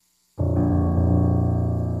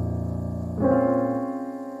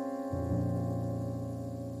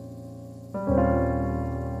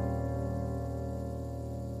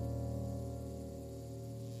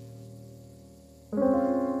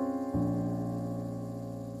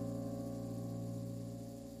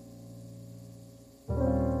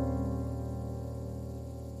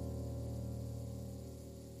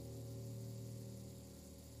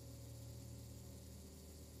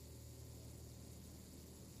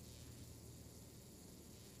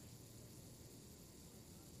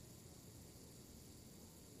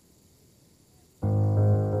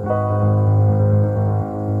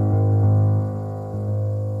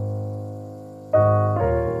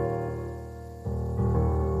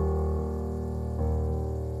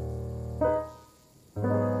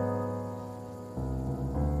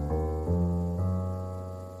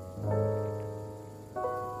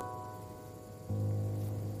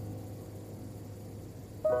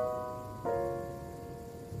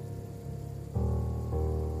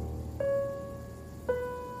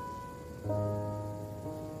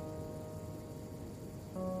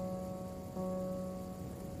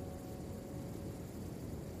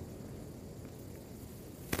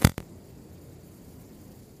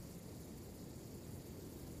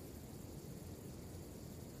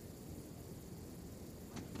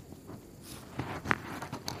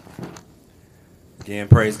Again,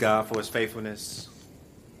 praise God for his faithfulness,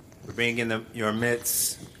 for being in your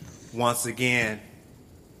midst once again.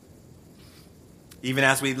 Even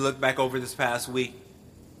as we look back over this past week,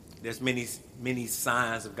 there's many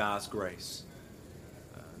signs of God's grace.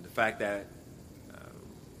 The fact that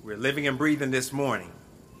we're living and breathing this morning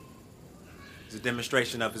is a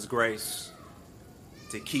demonstration of his grace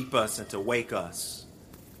to keep us and to wake us.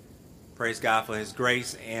 Praise God for his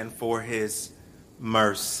grace and for his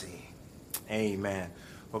mercy. Amen.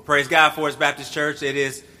 Well, praise God for his Baptist Church. It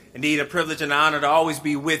is indeed a privilege and an honor to always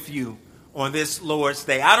be with you on this Lord's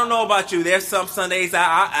Day. I don't know about you. There's some Sundays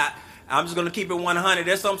I'm just going to keep it 100.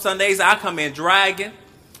 There's some Sundays I come in dragging,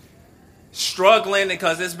 struggling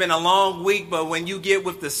because it's been a long week. But when you get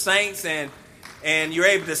with the saints and you're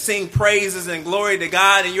able to sing praises and glory to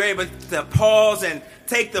God, and you're able to pause and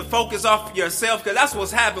take the focus off yourself, because that's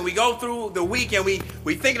what's happened. We go through the week and we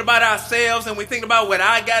thinking about ourselves, and we thinking about what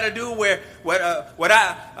I got to do, what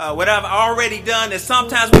I've already done. And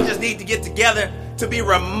sometimes we just need to get together to be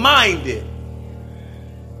reminded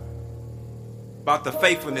about the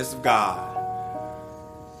faithfulness of God,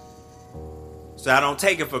 so I don't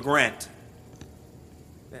take it for granted.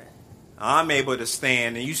 I'm able to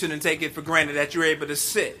stand, and you shouldn't take it for granted that you're able to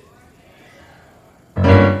sit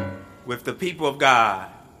with the people of God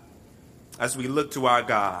as we look to our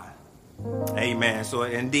God. Amen. So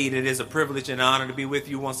indeed, it is a privilege and honor to be with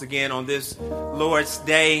you once again on this Lord's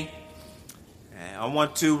Day. I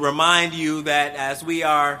want to remind you that as we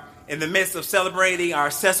are in the midst of celebrating our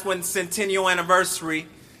sesquicentennial anniversary,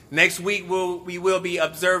 next week we will be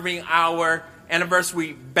observing our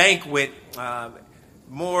anniversary banquet.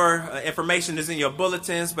 More information is in your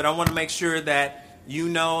bulletins, but I want to make sure that you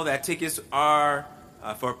know that tickets are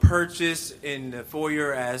for purchase in the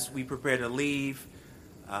foyer as we prepare to leave.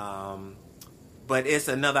 But it's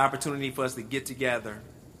another opportunity for us to get together,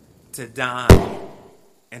 to dine,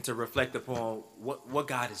 and to reflect upon what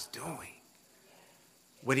God is doing,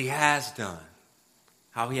 what he has done,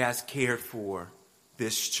 how he has cared for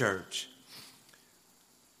this church.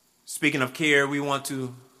 Speaking of care, we want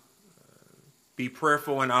to be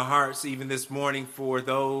prayerful in our hearts even this morning for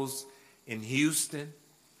those in Houston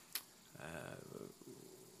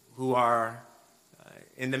who are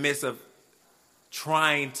in the midst of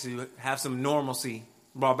trying to have some normalcy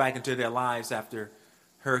brought back into their lives after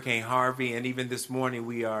Hurricane Harvey. And even this morning,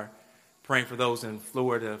 we are praying for those in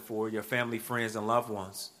Florida, for your family, friends, and loved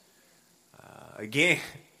ones. Again,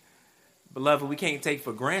 beloved, we can't take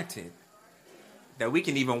for granted that we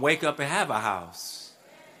can even wake up and have a house.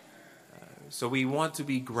 So we want to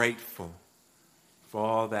be grateful for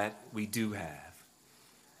all that we do have.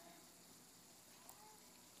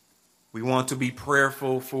 We want to be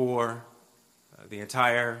prayerful for the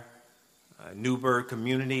entire Newburgh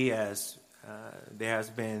community, as there has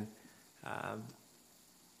been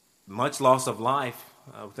much loss of life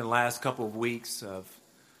within the last couple of weeks of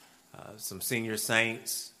some senior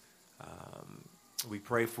saints. We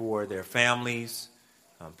pray for their families,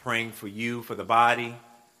 praying for you, for the body.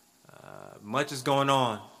 Much is going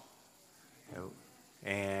on,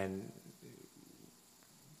 and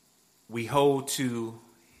we hold to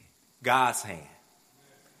God's hand,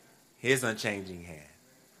 his unchanging hand.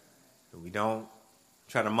 We don't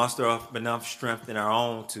try to muster up enough strength in our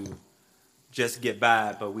own to just get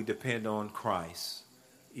by, but we depend on Christ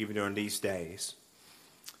even during these days.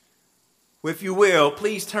 If you will,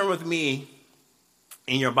 please turn with me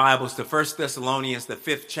in your Bibles to 1 Thessalonians, the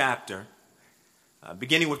 5th chapter,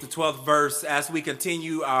 beginning with the 12th verse, as we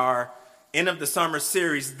continue our end of the summer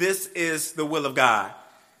series, This is the Will of God.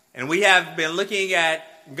 And we have been looking at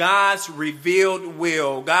God's revealed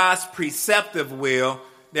will, God's preceptive will.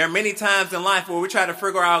 There are many times in life where we try to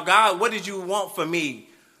figure out, God, what did you want for me?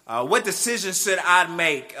 What decisions should I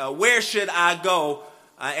make? Where should I go?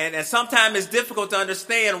 And sometimes it's difficult to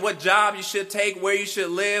understand what job you should take, where you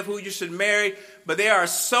should live, who you should marry. But there are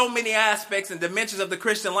so many aspects and dimensions of the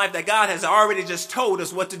Christian life that God has already just told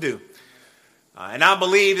us what to do. And I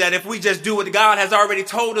believe that if we just do what God has already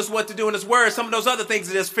told us what to do in his word, some of those other things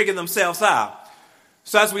will just figure themselves out.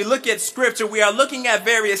 So as we look at scripture, we are looking at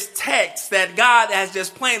various texts that God has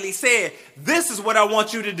just plainly said, this is what I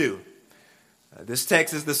want you to do. This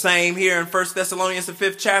text is the same here in 1 Thessalonians, the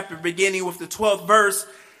 5th chapter, beginning with the 12th verse,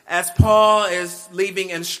 as Paul is leaving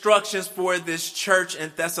instructions for this church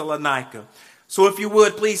in Thessalonica. So if you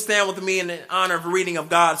would, please stand with me in the honor of reading of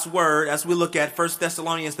God's word as we look at 1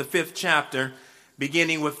 Thessalonians, the 5th chapter,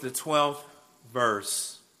 beginning with the 12th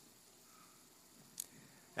verse.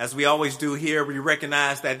 As we always do here, we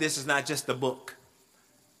recognize that this is not just a book.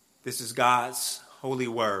 This is God's holy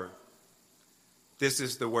word. This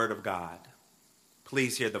is the word of God.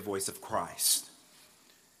 Please hear the voice of Christ.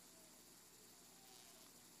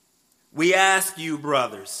 we ask you,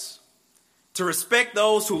 brothers, to respect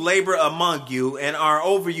those who labor among you and are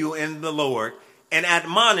over you in the Lord and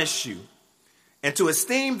admonish you, and to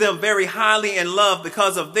esteem them very highly in love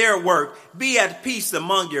because of their work. Be at peace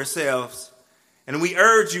among yourselves. And we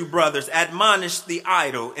urge you, brothers, admonish the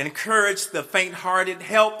idle, encourage the faint-hearted,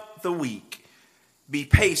 help the weak. Be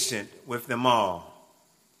patient with them all.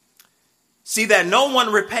 See that no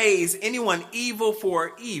one repays anyone evil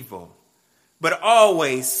for evil, but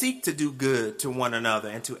always seek to do good to one another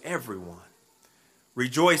and to everyone.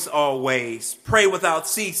 Rejoice always, pray without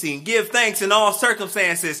ceasing, give thanks in all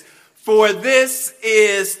circumstances, for this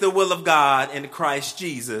is the will of God in Christ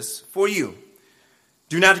Jesus for you.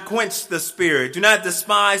 Do not quench the spirit, do not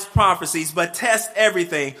despise prophecies, but test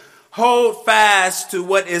everything. Hold fast to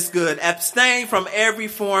what is good, abstain from every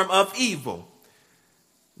form of evil.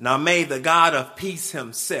 Now may the God of peace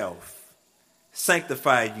himself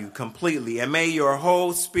sanctify you completely, and may your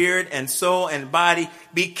whole spirit and soul and body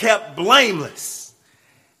be kept blameless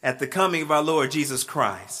at the coming of our Lord Jesus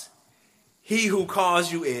Christ. He who calls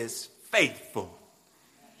you is faithful.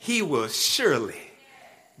 He will surely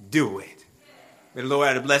do it. May the Lord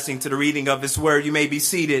add a blessing to the reading of his word. You may be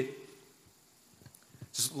seated.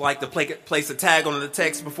 Just like to place a tag on the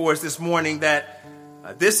text before us this morning that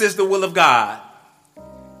this is the will of God,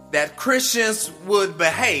 that Christians would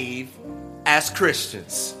behave as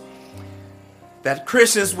Christians. That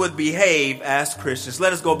Christians would behave as Christians.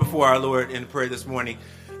 Let us go before our Lord in prayer this morning.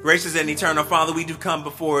 Gracious and eternal Father, we do come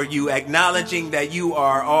before you acknowledging that you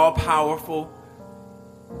are all-powerful,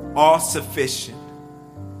 all-sufficient,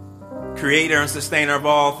 creator and sustainer of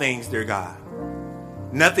all things, dear God.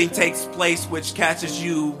 Nothing takes place which catches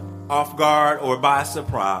you off guard or by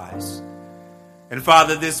surprise. And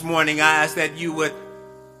Father, this morning I ask that you would,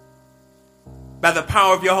 by the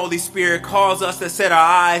power of your Holy Spirit, cause us to set our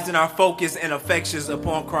eyes and our focus and affections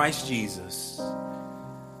upon Christ Jesus.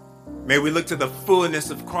 May we look to the fullness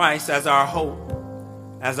of Christ as our hope,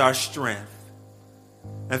 as our strength.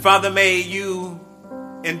 And Father, may you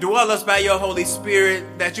indwell us by your Holy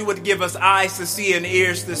Spirit, that you would give us eyes to see and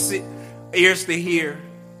ears to hear,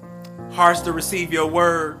 hearts to receive your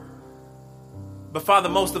word. But Father,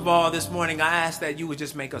 most of all this morning, I ask that you would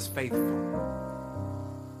just make us faithful.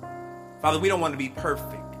 Father, we don't want to be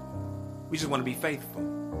perfect. We just want to be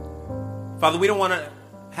faithful. Father, we don't want to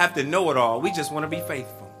have to know it all. We just want to be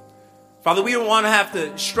faithful. Father, we don't want to have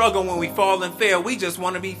to struggle when we fall and fail. We just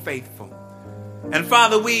want to be faithful. And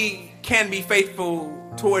Father, we can be faithful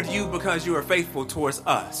toward you because you are faithful towards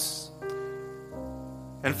us.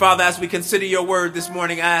 And Father, as we consider your word this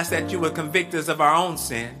morning, I ask that you would convict us of our own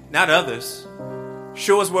sin, not others.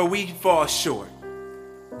 Show us where we fall short,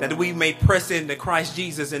 that we may press into Christ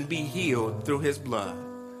Jesus and be healed through his blood.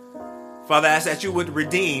 Father, I ask that you would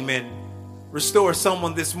redeem and restore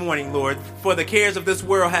someone this morning, Lord, for the cares of this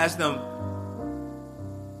world has them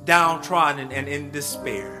downtrodden and in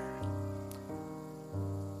despair.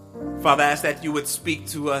 Father, I ask that you would speak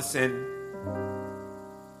to us and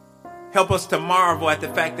help us to marvel at the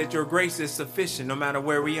fact that your grace is sufficient no matter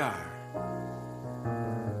where we are.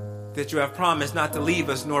 That you have promised not to leave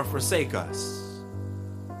us nor forsake us.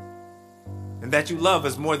 And that you love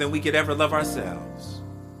us more than we could ever love ourselves.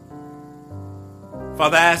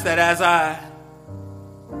 Father, I ask that as I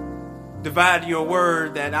divide your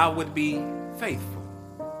word, that I would be faithful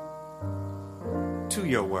to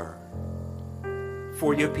your word,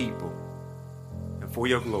 for your people, and for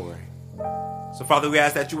your glory. So, Father, we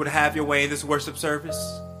ask that you would have your way in this worship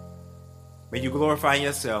service. May you glorify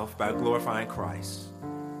yourself by glorifying Christ.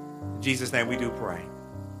 In Jesus' name we do pray.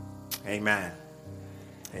 Amen.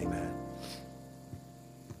 Amen.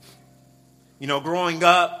 You know, growing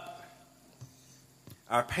up,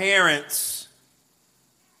 our parents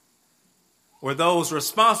or those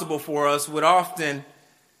responsible for us would often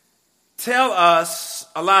tell us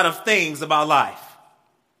a lot of things about life.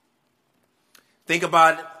 Think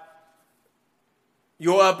about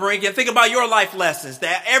your upbringing. Think about your life lessons,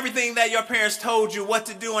 that everything that your parents told you what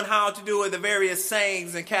to do and how to do it, the various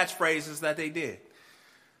sayings and catchphrases that they did.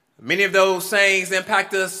 Many of those sayings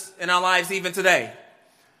impact us in our lives even today.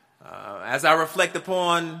 As I reflect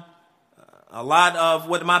upon a lot of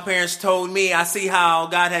what my parents told me, I see how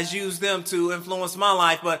God has used them to influence my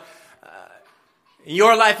life. But in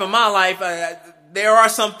your life and my life, there are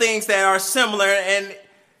some things that are similar. And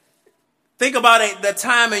think about it, the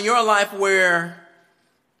time in your life where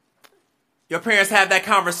your parents have that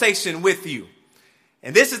conversation with you.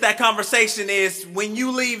 And this is that conversation is, when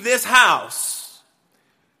you leave this house,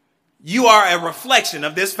 you are a reflection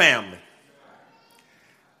of this family.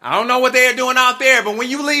 I don't know what they are doing out there, but when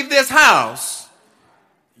you leave this house,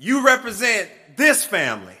 you represent this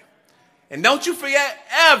family. And don't you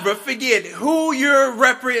ever forget who you're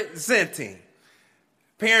representing.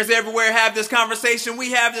 Parents everywhere have this conversation.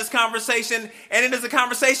 We have this conversation. And it is a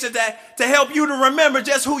conversation that to help you to remember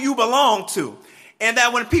just who you belong to. And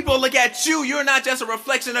that when people look at you, you're not just a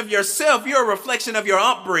reflection of yourself. You're a reflection of your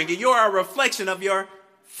upbringing. You're a reflection of your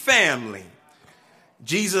family.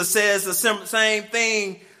 Jesus says the same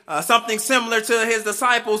thing, something similar to his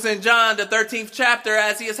disciples in John, the 13th chapter,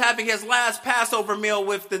 as he is having his last Passover meal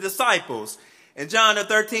with the disciples. In John, the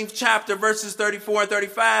 13th chapter, verses 34 and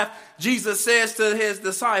 35, Jesus says to his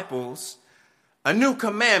disciples, "A new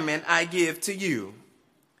commandment I give to you,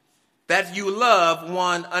 that you love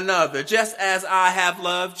one another, just as I have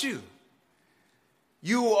loved you.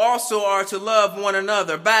 You also are to love one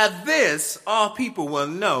another. By this, all people will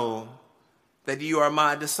know that you are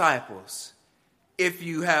my disciples, if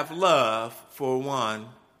you have love for one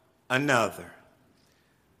another."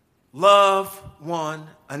 Love one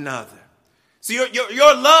another. So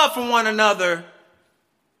your love for one another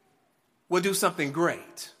will do something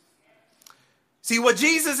great. See, what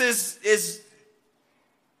Jesus is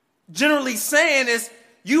generally saying is,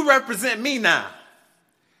 you represent me now.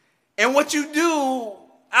 And what you do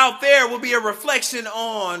out there will be a reflection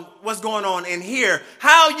on what's going on in here.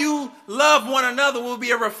 How you love one another will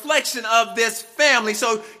be a reflection of this family.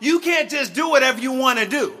 So you can't just do whatever you want to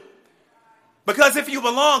do. Because if you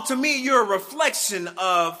belong to me, you're a reflection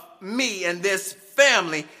of me and this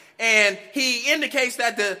family. And he indicates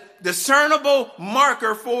that the discernible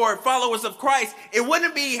marker for followers of Christ, it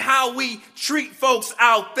wouldn't be how we treat folks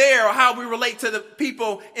out there or how we relate to the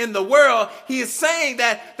people in the world. He is saying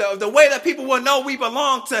that the way that people will know we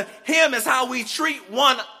belong to him is how we treat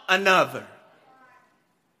one another.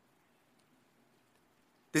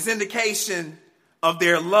 This indication of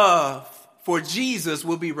their love for Jesus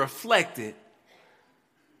will be reflected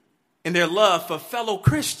in their love for fellow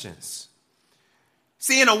Christians.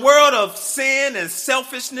 See, in a world of sin and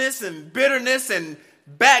selfishness and bitterness and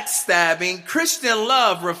backstabbing, Christian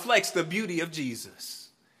love reflects the beauty of Jesus.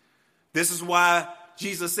 This is why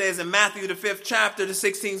Jesus says in Matthew, the 5th chapter, the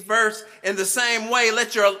 16th verse, "In the same way,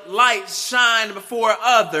 let your light shine before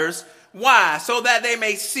others." Why? So that they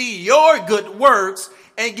may see your good works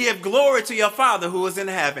and give glory to your Father who is in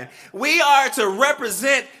heaven. We are to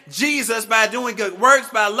represent Jesus by doing good works,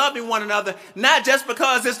 by loving one another, not just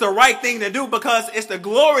because it's the right thing to do, because it's the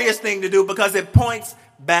glorious thing to do, because it points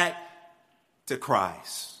back to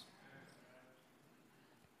Christ.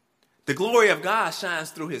 The glory of God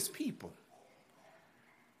shines through his people.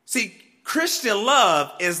 See, Christian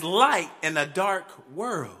love is light in a dark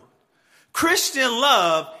world. Christian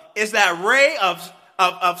love is that ray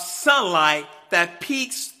of sunlight that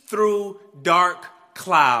peeks through dark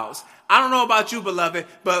clouds. I don't know about you, beloved,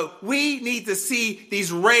 but we need to see these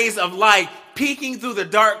rays of light peeking through the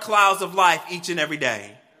dark clouds of life each and every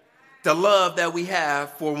day. The love that we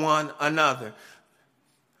have for one another.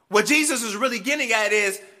 What Jesus is really getting at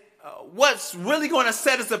is what's really going to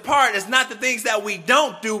set us apart is not the things that we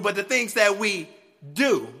don't do, but the things that we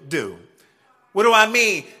do. What do I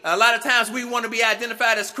mean? A lot of times we want to be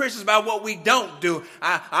identified as Christians by what we don't do.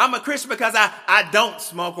 I'm a Christian because I don't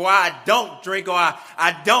smoke, or I don't drink, or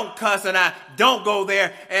I don't cuss, and I don't go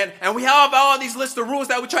there. And we have all these lists of rules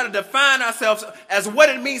that we try to define ourselves as what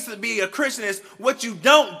it means to be a Christian is what you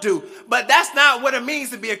don't do. But that's not what it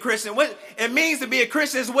means to be a Christian. What it means to be a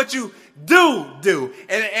Christian is what you do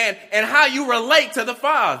and how you relate to the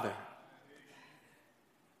Father.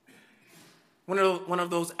 One of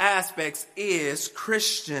those aspects is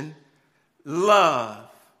Christian love.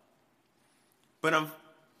 But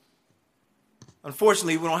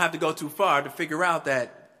unfortunately, we don't have to go too far to figure out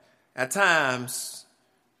that at times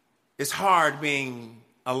it's hard being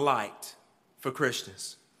a light for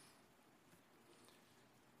Christians.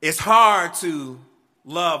 It's hard to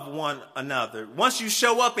love one another. Once you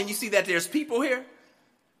show up and you see that there's people here,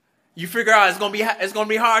 you figure out it's going to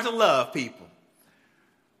be hard to love people.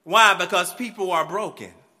 Why? Because people are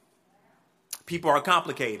broken. People are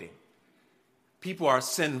complicated. People are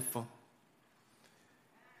sinful.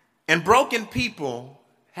 And broken people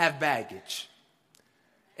have baggage.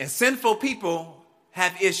 And sinful people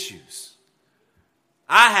have issues.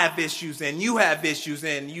 I have issues and you have issues,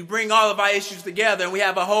 and you bring all of our issues together and we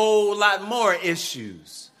have a whole lot more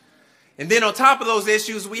issues. And then on top of those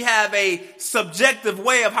issues, we have a subjective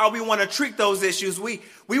way of how we want to treat those issues. We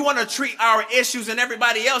want to treat our issues and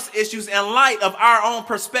everybody else's issues in light of our own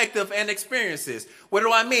perspective and experiences. What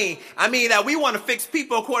do I mean? I mean that we want to fix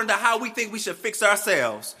people according to how we think we should fix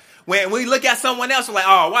ourselves. When we look at someone else, we're like,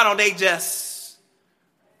 oh, why don't they just?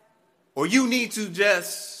 Or you need to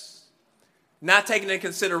just, not taking into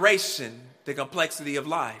consideration the complexity of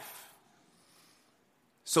life.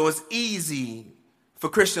 So it's easy for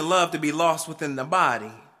Christian love to be lost within the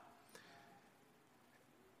body.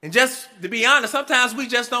 And just to be honest, sometimes we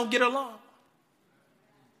just don't get along.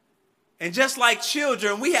 And just like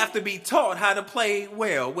children, we have to be taught how to play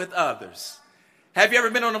well with others. Have you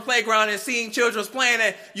ever been on the playground and seen children playing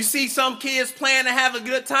and you see some kids playing and have a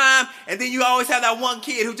good time, and then you always have that one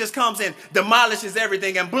kid who just comes and demolishes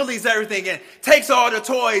everything and bullies everything and takes all the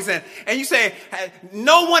toys, and you say,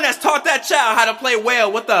 no one has taught that child how to play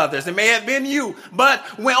well with others. It may have been you, but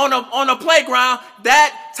when on a playground,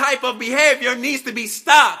 that type of behavior needs to be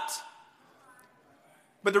stopped.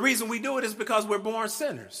 But the reason we do it is because we're born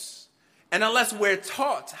sinners. And unless we're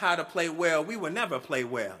taught how to play well, we will never play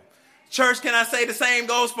well. Church, can I say the same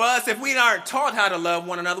goes for us? If we aren't taught how to love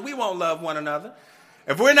one another, we won't love one another.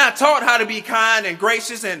 If we're not taught how to be kind and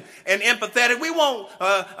gracious and empathetic, we won't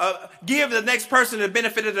give the next person the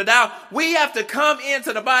benefit of the doubt. We have to come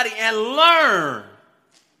into the body and learn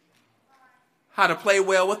how to play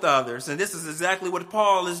well with others. And this is exactly what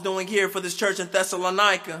Paul is doing here for this church in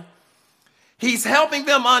Thessalonica. He's helping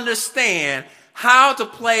them understand how to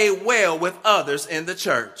play well with others in the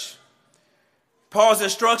church. Paul's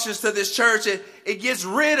instructions to this church, it gets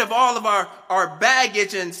rid of all of our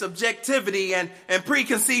baggage and subjectivity and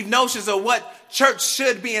preconceived notions of what church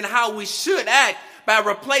should be and how we should act by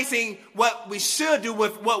replacing what we should do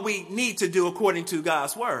with what we need to do according to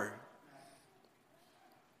God's word.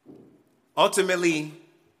 Ultimately,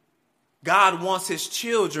 God wants his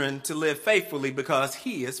children to live faithfully because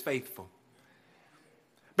he is faithful.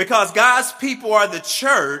 Because God's people are the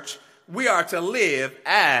church, we are to live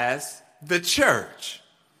as the church.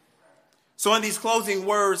 So in these closing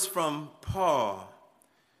words from Paul,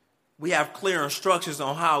 we have clear instructions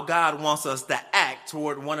on how God wants us to act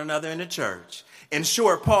toward one another in the church. In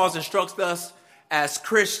short, Paul instructs us as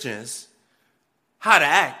Christians how to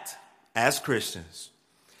act as Christians.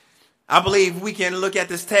 I believe we can look at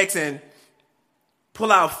this text and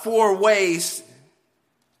pull out 4 ways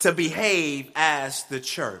to behave as the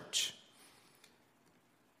church.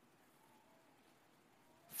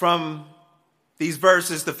 From these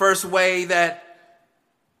verses, the first way that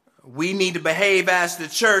we need to behave as the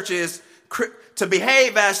church is to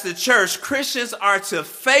behave as the church. Christians are to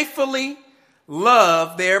faithfully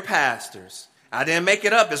love their pastors. I didn't make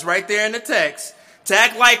it up. It's right there in the text. To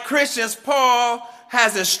act like Christians, Paul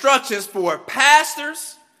has instructions for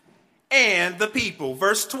pastors and the people.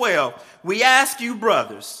 Verse 12, we ask you,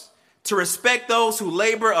 brothers, to respect those who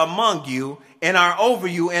labor among you and are over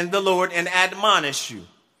you in the Lord and admonish you,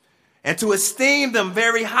 and to esteem them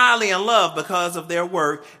very highly in love because of their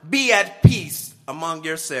work. Be at peace among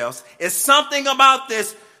yourselves. It's something about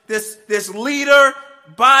this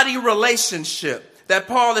leader-body relationship that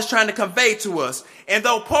Paul is trying to convey to us. And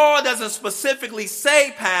though Paul doesn't specifically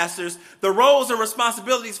say pastors, the roles and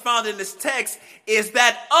responsibilities found in this text is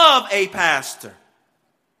that of a pastor.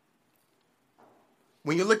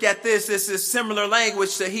 When you look at this is similar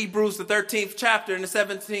language to Hebrews, the 13th chapter and the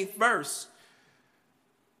 17th verse,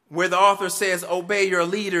 where the author says, obey your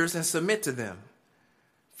leaders and submit to them,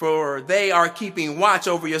 for they are keeping watch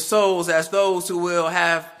over your souls as those who will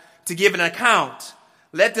have to give an account.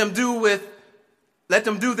 Let them do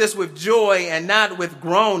this with joy and not with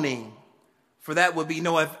groaning, for that would be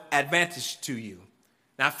no advantage to you.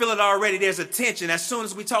 Now, I feel it already. There's a tension. As soon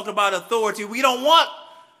as we talk about authority, we don't want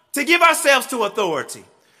to give ourselves to authority.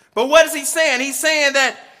 But what is he saying? He's saying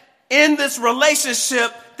that in this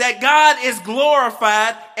relationship that God is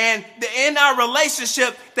glorified, and in our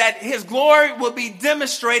relationship that his glory will be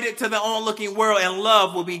demonstrated to the onlooking world, and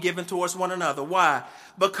love will be given towards one another. Why?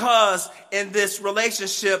 Because in this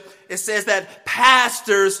relationship, it says that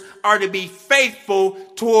pastors are to be faithful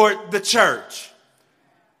toward the church.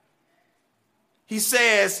 He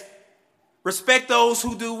says, respect those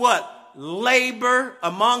who do what? Labor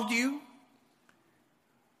among you,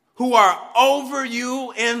 who are over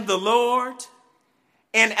you in the Lord,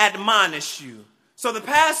 and admonish you. So the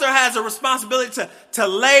pastor has a responsibility to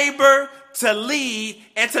labor, to lead,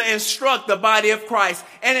 and to instruct the body of Christ.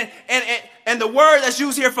 And the word that's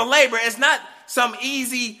used here for labor is not some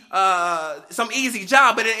easy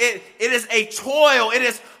job, but it is a toil. It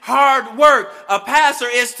is hard work. A pastor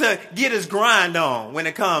is to get his grind on when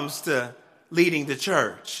it comes to leading the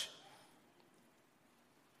church.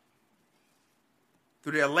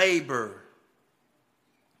 Through their labor,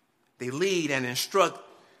 they lead and instruct.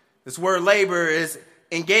 This word labor is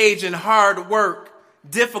engage in hard work,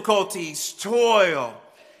 difficulties, toil.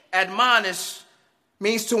 Admonish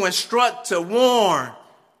means to instruct, to warn.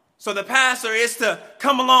 So the pastor is to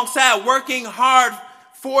come alongside, working hard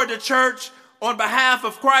for the church on behalf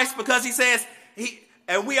of Christ, because he says,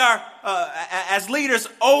 And we are, as leaders,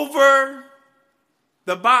 over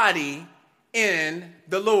the body in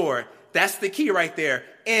the Lord. That's the key right there,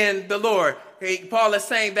 in the Lord. Paul is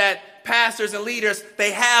saying that pastors and leaders,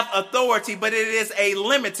 they have authority, but it is a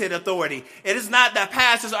limited authority. It is not that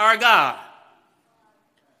pastors are God.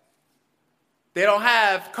 They don't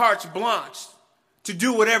have carte blanche to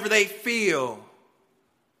do whatever they feel.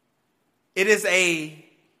 It is a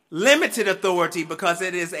limited authority because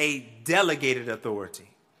it is a delegated authority.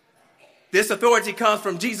 This authority comes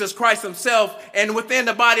from Jesus Christ himself, and within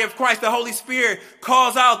the body of Christ, the Holy Spirit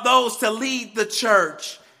calls out those to lead the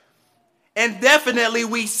church. And definitely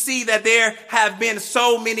we see that there have been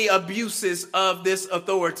so many abuses of this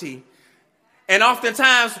authority. And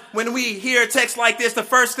oftentimes when we hear a text like this, the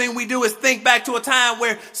first thing we do is think back to a time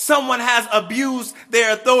where someone has abused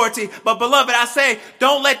their authority. But beloved, I say,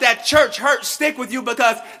 don't let that church hurt stick with you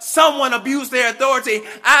because someone abused their authority.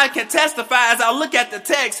 I can testify as I look at the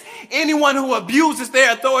text, anyone who abuses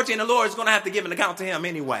their authority in the Lord is going to have to give an account to him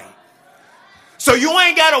anyway. So you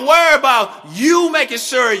ain't got to worry about you making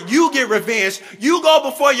sure you get revenge. You go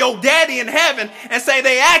before your daddy in heaven and say,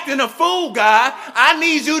 they acting a fool, God. I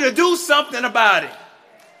need you to do something about it.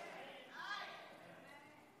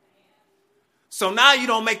 So now you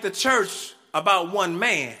don't make the church about one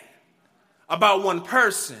man, about one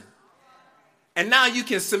person. And now you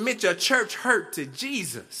can submit your church hurt to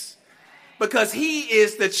Jesus because he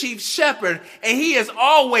is the chief shepherd and he is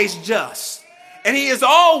always just and he is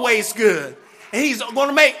always good. And he's going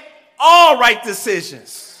to make all right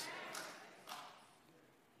decisions.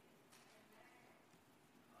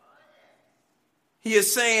 He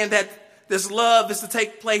is saying that this love is to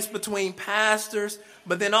take place between pastors,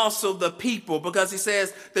 but then also the people, because he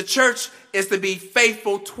says the church is to be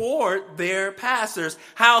faithful toward their pastors.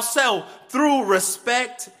 How so? Through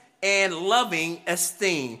respect and loving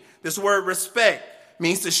esteem. This word respect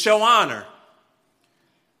means to show honor.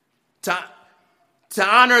 To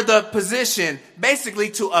honor the position,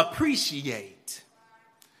 basically to appreciate.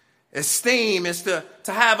 Esteem is to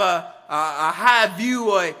have a high view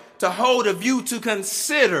or to hold a view, to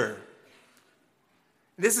consider.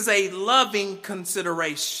 This is a loving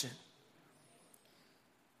consideration.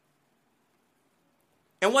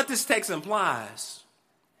 And what this text implies,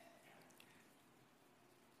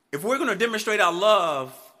 if we're going to demonstrate our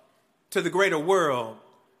love to the greater world,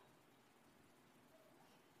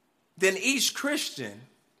 then each Christian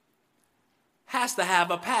has to have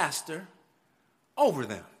a pastor over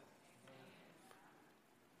them.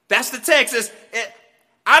 That's the text.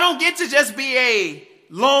 I don't get to just be a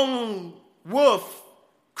lone wolf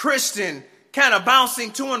Christian, kind of bouncing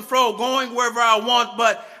to and fro, going wherever I want,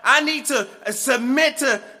 but I need to submit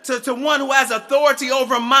to one who has authority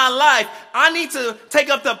over my life. I need to take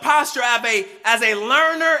up the posture as a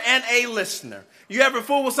learner and a listener. You ever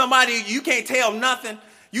fool with somebody, you can't tell nothing?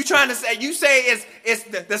 You trying to say, you say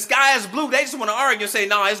the sky is blue. They just want to argue and say,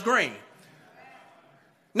 no, it's green.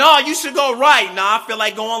 No, you should go right. No, I feel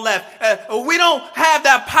like going left. We don't have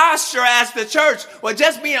that posture as the church or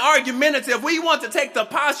just being argumentative. We want to take the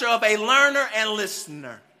posture of a learner and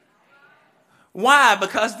listener. Why?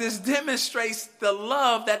 Because this demonstrates the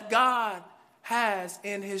love that God has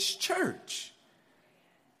in his church.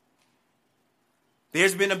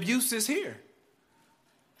 There's been abuses here,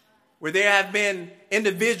 where there have been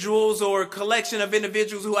individuals or a collection of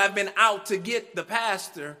individuals who have been out to get the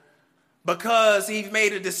pastor because he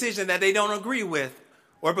made a decision that they don't agree with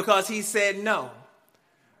or because he said no.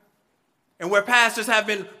 And where pastors have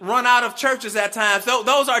been run out of churches at times,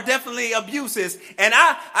 those are definitely abuses. And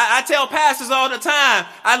I tell pastors all the time,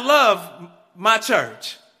 I love my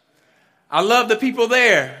church. I love the people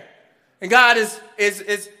there. And God is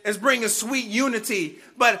bringing sweet unity.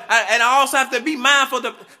 But I also have to be mindful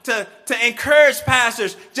to encourage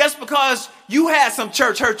pastors. Just because you had some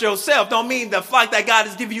church hurt yourself don't mean the flock that God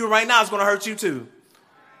is giving you right now is going to hurt you too.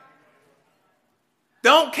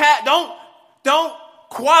 Don't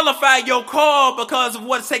qualify your call because of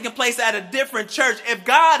what's taking place at a different church. If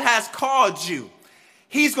God has called you,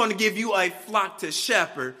 he's going to give you a flock to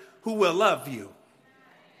shepherd who will love you.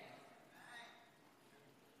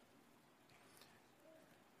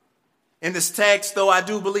 In this text, though, I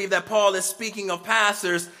do believe that Paul is speaking of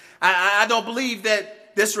pastors. I don't believe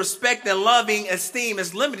that this respect and loving esteem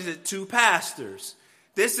is limited to pastors.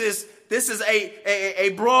 This is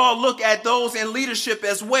a broad look at those in leadership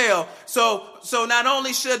as well. So not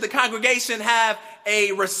only should the congregation have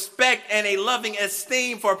a respect and a loving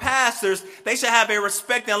esteem for pastors, they should have a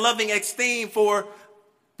respect and loving esteem for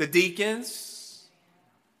the deacons,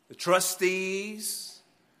 the trustees,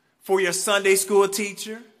 for your Sunday school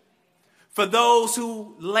teacher, for those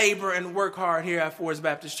who labor and work hard here at Forest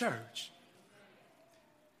Baptist Church.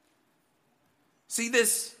 See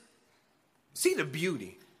the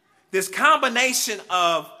beauty. This combination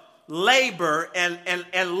of labor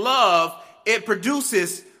and love, it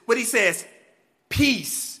produces what he says,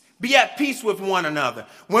 peace. Be at peace with one another.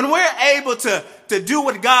 When we're able to do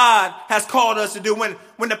what God has called us to do,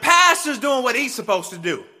 when the pastor's doing what he's supposed to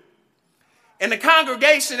do, and the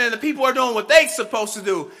congregation and the people are doing what they're supposed to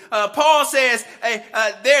do, Paul says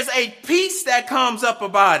there's a peace that comes up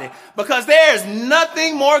about it, because there's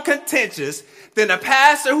nothing more contentious than a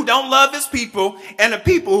pastor who don't love his people and the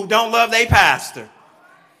people who don't love their pastor.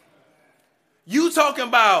 You talking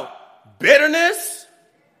about bitterness,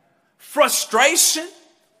 frustration,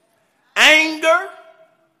 anger,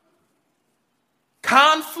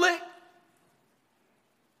 conflict.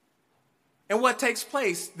 And what takes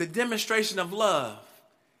place, the demonstration of love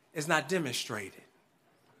is not demonstrated.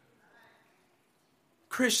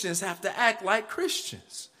 Christians have to act like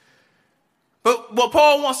Christians. But what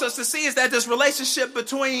Paul wants us to see is that this relationship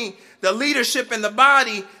between the leadership and the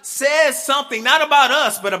body says something not about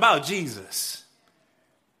us, but about Jesus.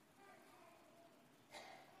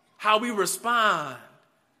 How we respond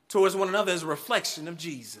towards one another is a reflection of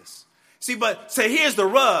Jesus. See, but here's the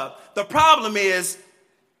rub. The problem is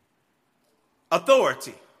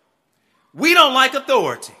authority. We don't like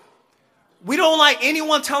authority. We don't like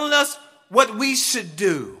anyone telling us what we should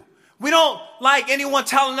do. We don't like anyone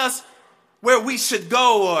telling us where we should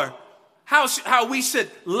go or how we should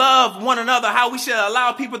love one another, how we should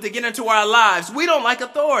allow people to get into our lives. We don't like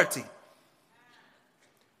authority.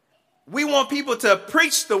 We want people to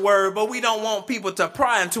preach the word, but we don't want people to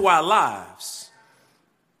pry into our lives.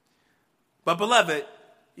 But beloved,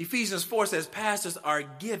 Ephesians 4 says pastors are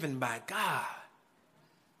given by God.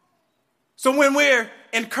 So when we're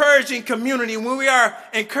encouraging community, when we are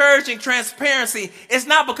encouraging transparency, it's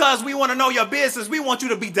not because we want to know your business. We want you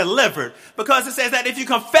to be delivered. Because it says that if you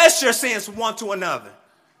confess your sins one to another,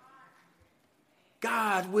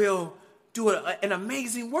 God will do an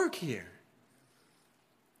amazing work here.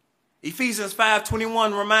 Ephesians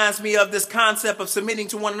 5:21 reminds me of this concept of submitting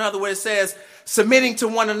to one another, where it says submitting to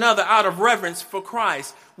one another out of reverence for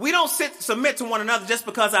Christ. We don't submit to one another just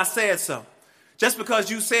because I said so, just because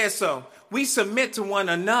you said so. We submit to one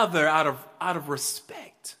another out of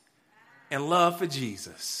respect and love for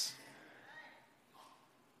Jesus.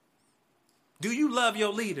 Do you love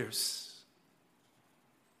your leaders?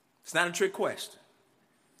 It's not a trick question.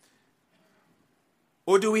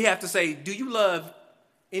 Or do we have to say, do you love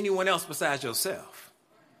anyone else besides yourself?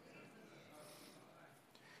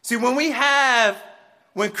 See,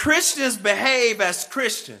 when Christians behave as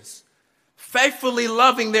Christians, faithfully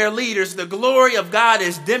loving their leaders, the glory of God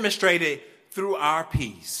is demonstrated through our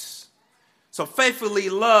peace. So faithfully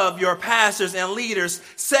love your pastors and leaders.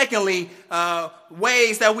 Secondly,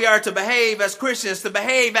 ways that we are to behave as Christians, to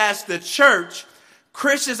behave as the church.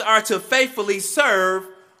 Christians are to faithfully serve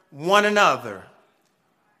one another.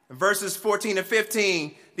 In verses 14 and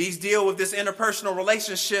 15, these deal with this interpersonal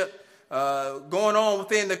relationship going on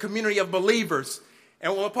within the community of believers.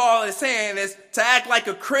 And what Paul is saying is to act like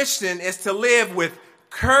a Christian is to live with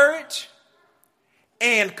courage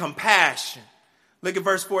and compassion. Look at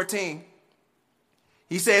verse 14.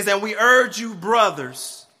 He says, and we urge you,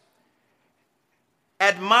 brothers,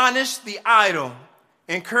 admonish the idle,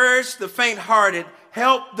 encourage the faint-hearted,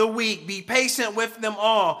 help the weak, be patient with them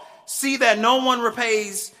all. See that no one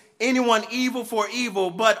repays anyone evil for evil,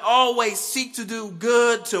 but always seek to do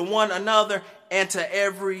good to one another and to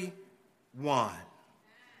everyone.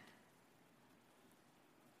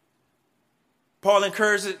 Paul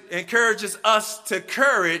encourages us to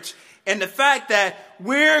courage in the fact that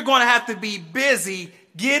we're going to have to be busy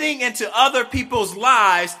getting into other people's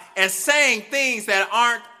lives and saying things that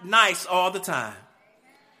aren't nice all the time.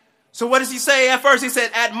 So what does he say? At first he said,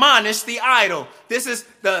 admonish the idle. This is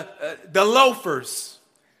the loafers.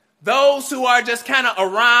 Those who are just kind of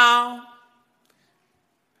around,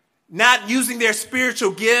 not using their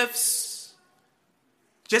spiritual gifts,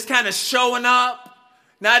 just kind of showing up,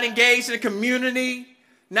 not engaged in the community,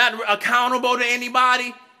 not accountable to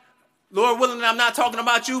anybody. Lord willing, I'm not talking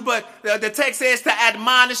about you, but the text says to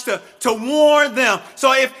admonish, to warn them.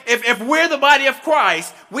 So if we're the body of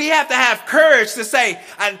Christ, we have to have courage to say,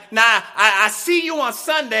 I see you on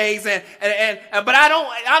Sundays, but I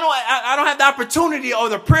don't have the opportunity or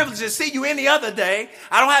the privilege to see you any other day.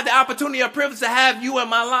 I don't have the opportunity or privilege to have you in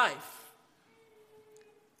my life.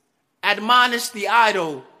 Admonish the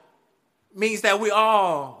idle means that we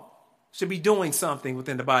all should be doing something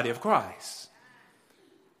within the body of Christ.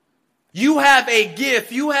 You have a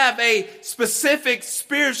gift. You have a specific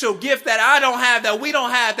spiritual gift that I don't have, that we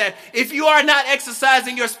don't have, that if you are not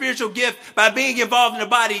exercising your spiritual gift by being involved in the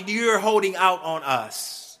body, you're holding out on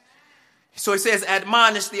us. So he says,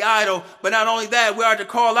 admonish the idle. But not only that, we are to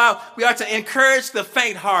call out, we are to encourage the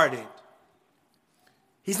faint-hearted.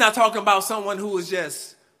 He's not talking about someone who is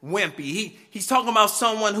just wimpy. He's talking about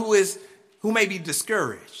someone who may be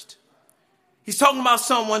discouraged. He's talking about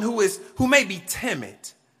someone who may be timid.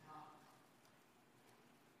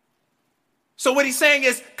 So what he's saying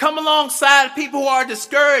is, come alongside people who are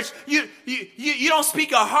discouraged. You don't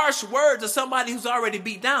speak a harsh word to somebody who's already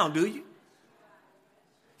beat down, do you?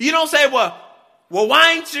 You don't say, well,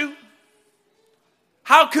 why ain't you?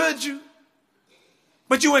 How could you?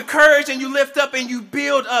 But you encourage and you lift up and you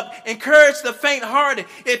build up. Encourage the faint-hearted.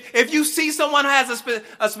 If you see someone who has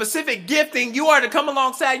a specific gifting, you are to come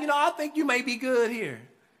alongside. I think you may be good here.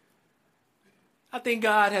 I think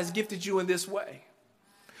God has gifted you in this way.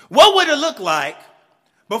 What would it look like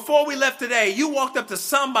before we left today? You walked up to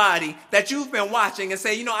somebody that you've been watching and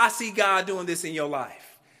say, I see God doing this in your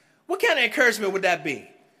life. What kind of encouragement would that be?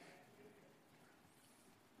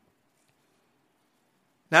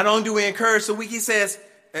 Not only do we encourage the weak, he says,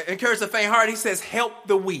 encourage the faint-hearted, he says, help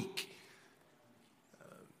the weak.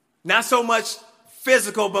 Not so much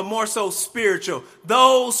physical, but more so spiritual.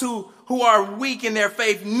 Those who are weak in their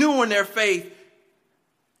faith, new in their faith,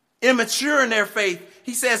 immature in their faith,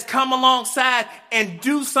 he says, come alongside and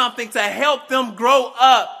do something to help them grow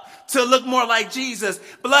up to look more like Jesus.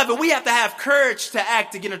 Beloved, we have to have courage to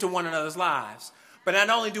act to get into one another's lives. But not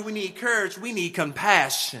only do we need courage, we need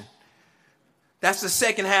compassion. That's the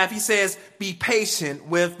second half. He says, be patient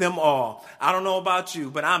with them all. I don't know about you,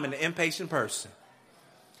 but I'm an impatient person.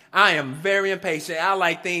 I am very impatient. I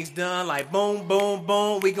like things done like boom, boom,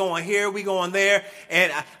 boom. We going here, we going there.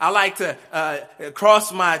 And I like to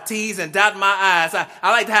cross my T's and dot my I's.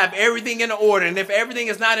 I like to have everything in order. And if everything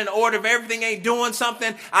is not in order, if everything ain't doing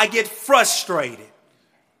something, I get frustrated.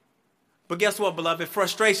 But guess what, beloved?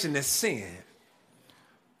 Frustration is sin.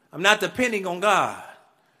 I'm not depending on God.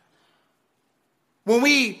 When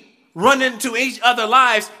we run into each other's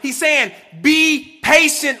lives, he's saying, be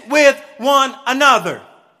patient with one another.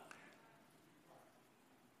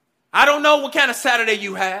 I don't know what kind of Saturday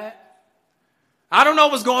you had. I don't know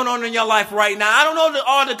what's going on in your life right now. I don't know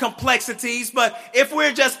all the complexities, but if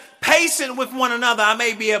we're just patient with one another, I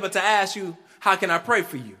may be able to ask you, how can I pray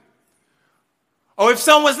for you? Or if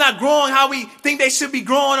someone's not growing how we think they should be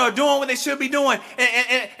growing or doing what they should be doing,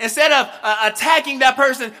 and instead of attacking that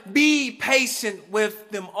person, be patient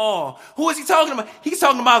with them all. Who is he talking about? He's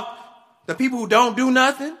talking about the people who don't do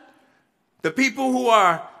nothing, the people who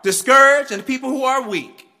are discouraged, and the people who are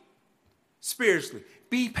weak spiritually.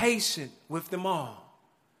 Be patient with them all.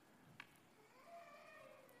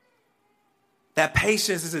 That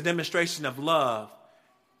patience is a demonstration of love,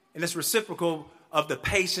 and it's reciprocal of the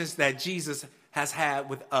patience that Jesus has had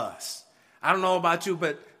with us. I don't know about you,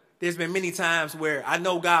 but there's been many times where I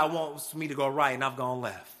know God wants me to go right and I've gone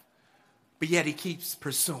left. But yet he keeps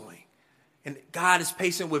pursuing. And God is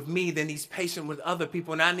patient with me, then he's patient with other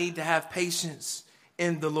people. And I need to have patience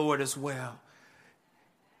in the Lord as well.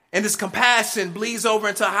 And this compassion bleeds over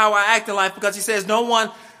into how I act in life, because he says no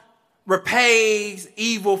one repays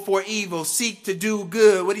evil for evil. Seek to do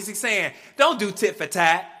good. What is he saying? Don't do tit for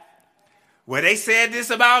tat. Well, they said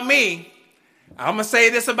this about me, I'm going to say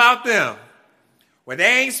this about them. Well,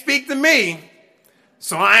 they ain't speak to me,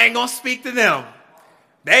 so I ain't going to speak to them.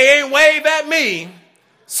 They ain't wave at me,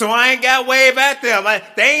 so I ain't got wave at them.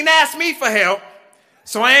 They ain't asked me for help,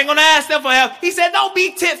 so I ain't going to ask them for help. He said, don't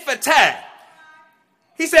be tit for tat.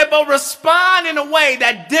 He said, but respond in a way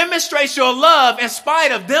that demonstrates your love in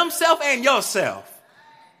spite of themselves and yourself.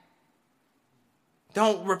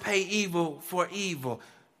 Don't repay evil for evil.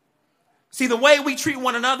 See, the way we treat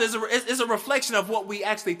one another is a reflection of what we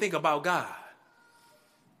actually think about God.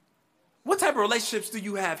 What type of relationships do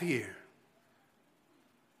you have here?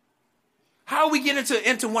 How are we getting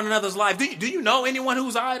into one another's life? Do you know anyone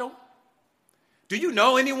who's idle? Do you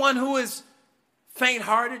know anyone who is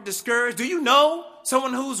faint-hearted, discouraged? Do you know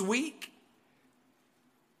someone who's weak?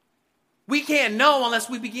 We can't know unless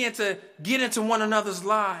we begin to get into one another's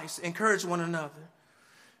lives, encourage one another.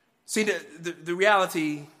 See, the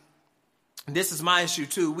reality, this is my issue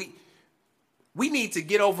too. We need to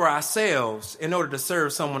get over ourselves in order to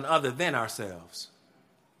serve someone other than ourselves.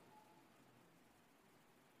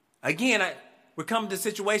 Again, we're coming to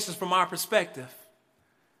situations from our perspective,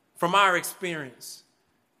 from our experience.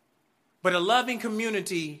 But a loving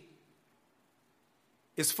community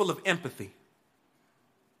is full of empathy.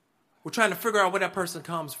 We're trying to figure out where that person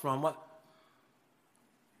comes from.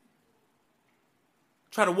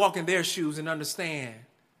 try to walk in their shoes and understand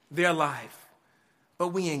their life. But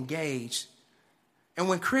we engage. And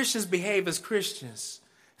when Christians behave as Christians,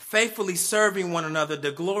 faithfully serving one another,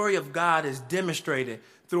 the glory of God is demonstrated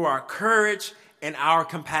through our courage and our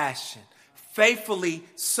compassion. Faithfully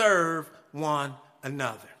serve one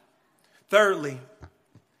another. Thirdly,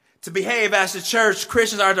 to behave as the church,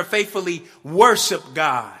 Christians are to faithfully worship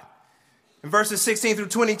God. In verses 16 through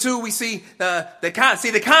 22, we see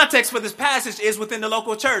the context for this passage is within the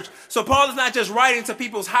local church. So Paul is not just writing to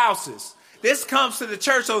people's houses. This comes to the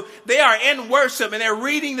church. So they are in worship and they're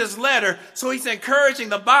reading this letter. So he's encouraging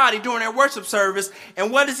the body during their worship service.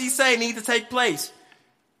 And what does he say need to take place?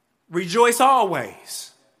 Rejoice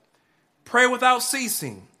always. Pray without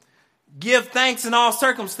ceasing. Give thanks in all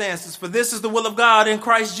circumstances, for this is the will of God in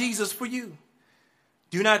Christ Jesus for you.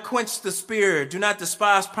 Do not quench the spirit. Do not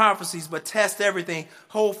despise prophecies, but test everything.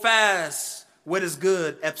 Hold fast what is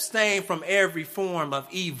good. Abstain from every form of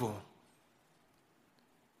evil.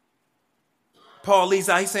 Paul leads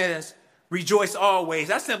out, he says, rejoice always.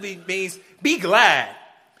 That simply means be glad.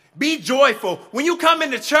 Be joyful. When you come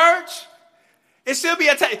into church, it should be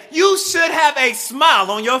you should have a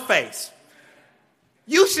smile on your face.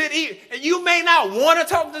 You may not want to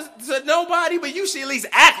talk to nobody, but you should at least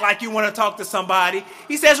act like you want to talk to somebody.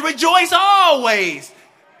 He says, rejoice always.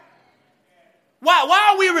 Why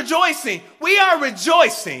are we rejoicing? We are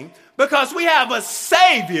rejoicing because we have a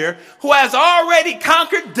Savior who has already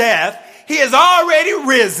conquered death. He has already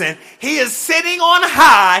risen. He is sitting on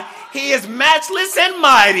high. He is matchless and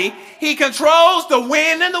mighty. He controls the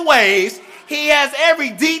wind and the waves. He has every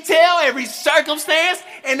detail, every circumstance,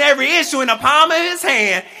 and every issue in the palm of his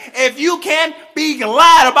hand. If you can be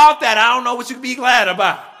glad about that, I don't know what you can be glad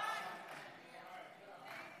about.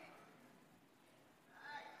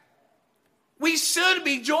 We should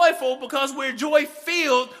be joyful because we're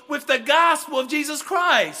joy-filled with the gospel of Jesus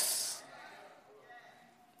Christ.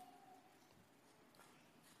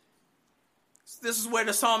 This is where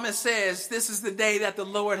the psalmist says, this is the day that the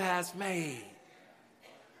Lord has made.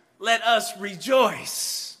 Let us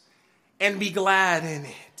rejoice and be glad in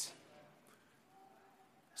it.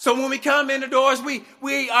 So when we come in the doors, we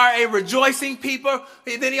are a rejoicing people.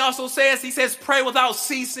 Then he also says, pray without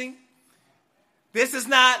ceasing. This is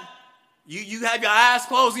not, you have your eyes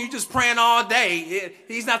closed and you just praying all day.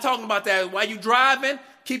 He's not talking about that. While you driving,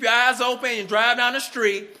 keep your eyes open and drive down the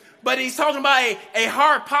street. But he's talking about a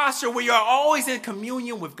heart posture where you're always in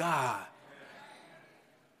communion with God.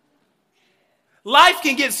 Life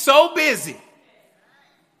can get so busy.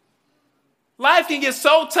 Life can get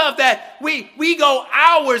so tough that we go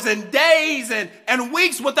hours and days and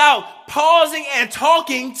weeks without pausing and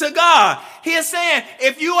talking to God. He is saying,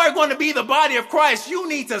 if you are going to be the body of Christ, you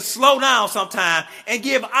need to slow down sometime and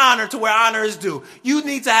give honor to where honor is due. You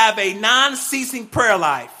need to have a non-ceasing prayer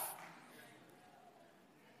life.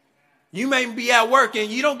 You may be at work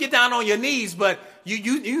and you don't get down on your knees, but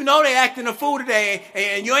you know they acting a fool today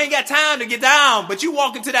and you ain't got time to get down, but you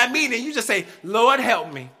walk into that meeting and you just say, Lord,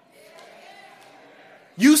 help me.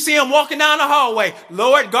 You see them walking down the hallway.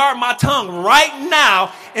 Lord, guard my tongue right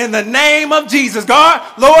now in the name of Jesus.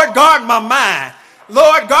 Lord, guard my mind.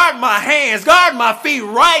 Lord, guard my hands. Guard my feet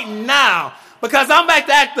right now because I'm about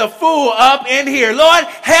to act the fool up in here. Lord,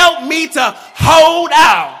 help me to hold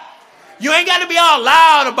out. You ain't got to be all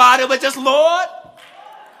loud about it, but just Lord,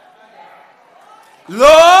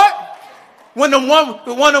 when the one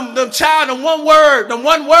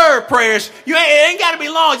word prayers, it ain't got to be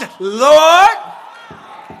long. Just Lord,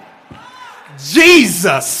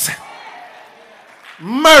 Jesus,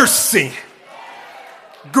 mercy,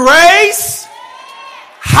 grace,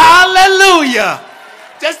 hallelujah.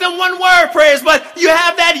 Just the one word prayers, but you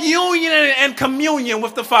have that union and communion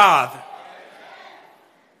with the Father.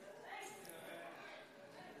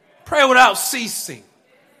 Pray without ceasing.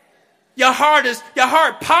 Your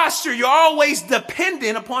heart posture, you're always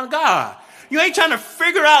dependent upon God. You ain't trying to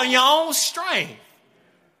figure out in your own strength.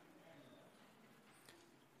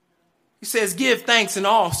 He says, give thanks in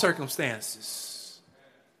all circumstances.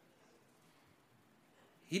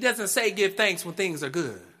 He doesn't say give thanks when things are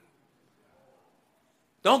good.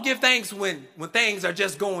 Don't give thanks when things are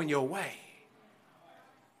just going your way.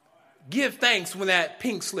 Give thanks when that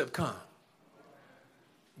pink slip comes.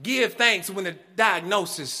 Give thanks when the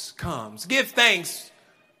diagnosis comes. Give thanks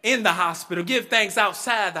in the hospital. Give thanks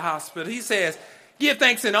outside the hospital. He says, give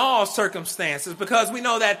thanks in all circumstances because we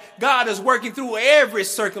know that God is working through every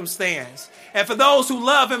circumstance. And for those who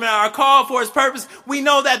love him and are called for his purpose, we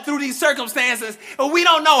know that through these circumstances, but we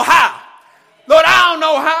don't know how. Lord, I don't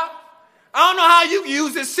know how. I don't know how you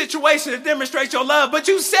use this situation to demonstrate your love, but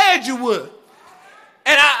you said you would.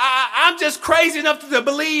 And I'm just crazy enough to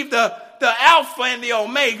believe the Alpha and the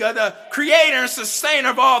Omega, the creator and sustainer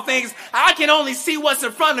of all things. I can only see what's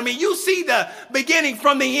in front of me. You see the beginning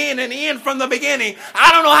from the end and the end from the beginning.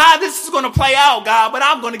 I don't know how this is going to play out, God, but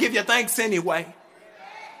I'm going to give you thanks anyway.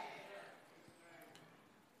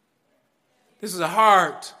 This is a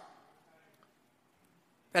heart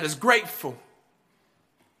that is grateful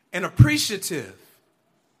and appreciative.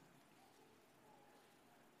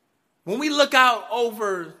 When we look out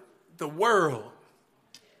over the world,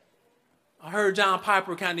 I heard John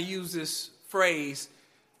Piper kind of use this phrase,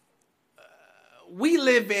 we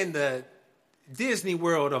live in the Disney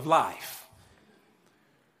world of life.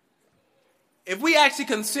 If we actually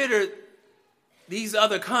consider these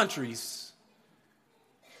other countries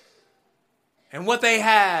and what they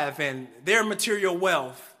have and their material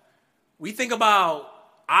wealth, we think about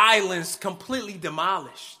islands completely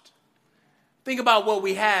demolished. Think about what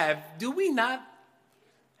we have. Do we not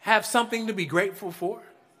have something to be grateful for?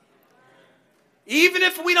 Even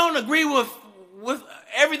if we don't agree with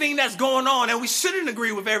everything that's going on, and we shouldn't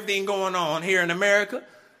agree with everything going on here in America,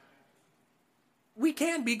 we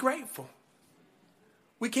can be grateful.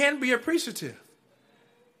 We can be appreciative.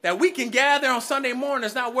 That we can gather on Sunday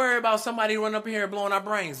mornings, not worry about somebody running up here and blowing our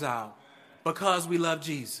brains out because we love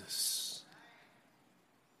Jesus.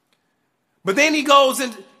 But then he goes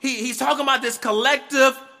and he's talking about this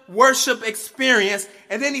collective worship experience.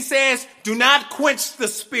 And then he says, do not quench the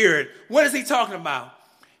spirit. What is he talking about?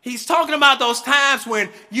 He's talking about those times when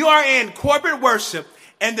you are in corporate worship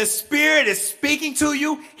and the Spirit is speaking to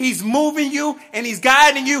you. He's moving you and he's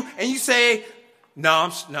guiding you. And you say,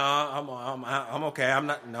 I'm okay. I'm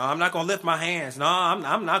not going to lift my hands. No,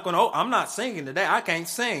 I'm not singing today. I can't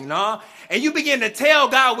sing. No. And you begin to tell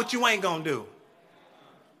God what you ain't going to do.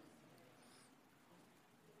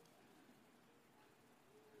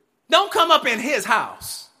 Don't come up in his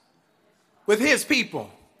house with his people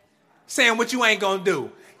saying what you ain't going to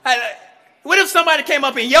do. What if somebody came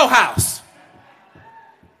up in your house,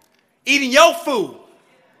 eating your food,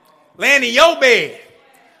 laying in your bed,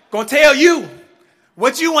 going to tell you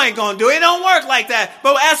what you ain't going to do? It don't work like that.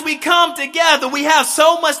 But as we come together, we have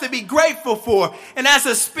so much to be grateful for. And as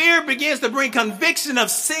the Spirit begins to bring conviction of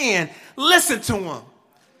sin, listen to him.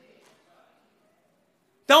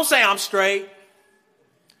 Don't say I'm straight.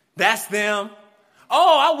 That's them.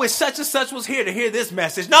 Oh, I wish such and such was here to hear this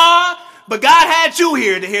message. Nah, but God had you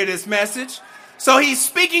here to hear this message. So he's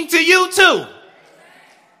speaking to you too.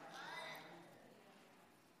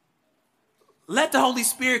 Let the Holy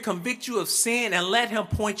Spirit convict you of sin and let him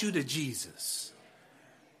point you to Jesus.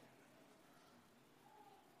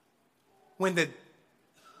 When the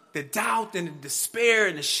doubt and the despair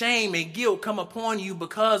and the shame and guilt come upon you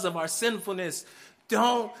because of our sinfulness,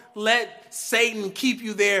 don't let Satan keep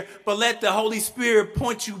you there, but let the Holy Spirit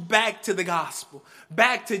point you back to the gospel,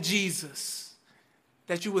 back to Jesus,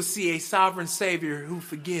 that you will see a sovereign Savior who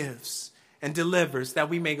forgives and delivers, that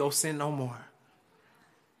we may go sin no more.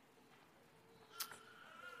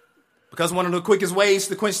 Because one of the quickest ways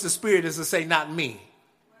to quench the Spirit is to say, not me.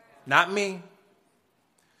 Not me.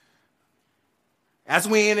 As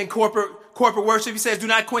we in corporate worship, he says, do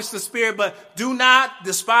not quench the Spirit, but do not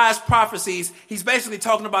despise prophecies. He's basically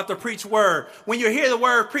talking about the preached word. When you hear the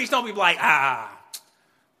word preached, don't be like, how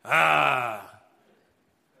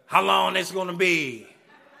long it's going to be?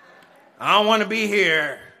 I don't want to be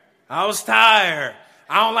here. I was tired.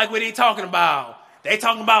 I don't like what they talking about. They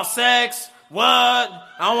talking about sex. What? I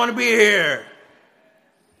don't want to be here.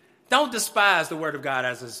 Don't despise the word of God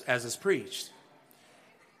as it's preached.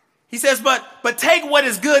 He says, but take what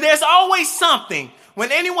is good. There's always something.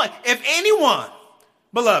 If anyone,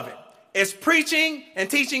 beloved, is preaching and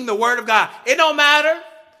teaching the word of God, it don't matter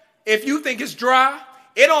if you think it's dry.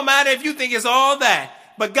 It don't matter if you think it's all that.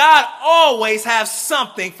 But God always has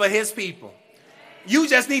something for his people. You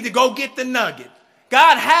just need to go get the nugget.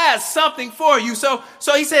 God has something for you. So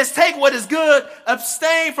he says, take what is good,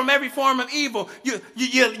 abstain from every form of evil. You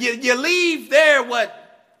leave there what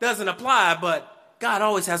doesn't apply, but God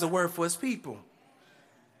always has a word for his people.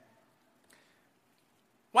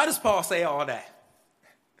 Why does Paul say all that?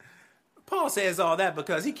 Paul says all that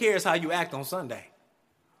because he cares how you act on Sunday.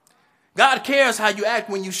 God cares how you act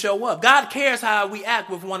when you show up. God cares how we act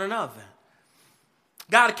with one another.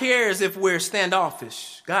 God cares if we're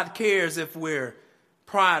standoffish. God cares if we're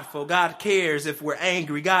prideful. God cares if we're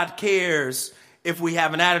angry. God cares if we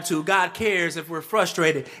have an attitude. God cares if we're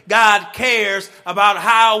frustrated. God cares about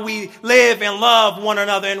how we live and love one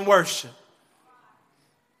another in worship.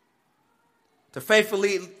 To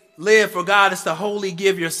faithfully live for God is to wholly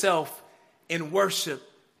give yourself in worship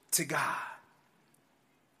to God.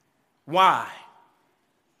 Why?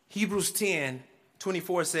 Hebrews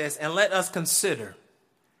 10:24 says, and let us consider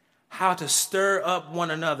how to stir up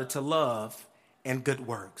one another to love and good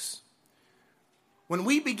works. When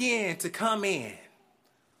we begin to come in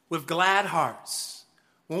with glad hearts,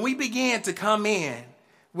 when we begin to come in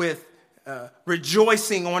with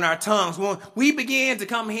rejoicing on our tongues, when we begin to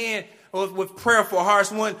come in with prayerful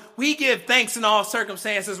hearts, when we give thanks in all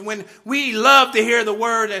circumstances, when we love to hear the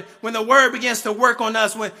word, and when the word begins to work on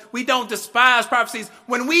us, when we don't despise prophecies,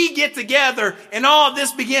 when we get together and all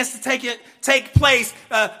this begins to take place,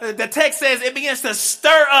 the text says it begins to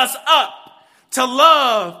stir us up to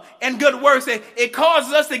love and good works. It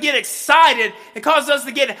causes us to get excited. It causes us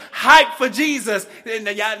to get hyped for Jesus.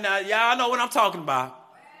 Y'all know what I'm talking about.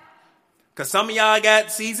 Because some of y'all got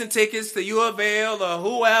season tickets to U of L or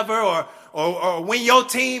whoever, or when your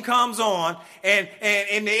team comes on. And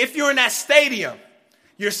if you're in that stadium,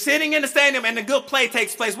 you're sitting in the stadium and the good play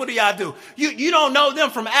takes place. What do? You don't know them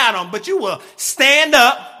from Adam, but you will stand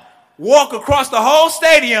up, walk across the whole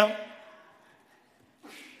stadium.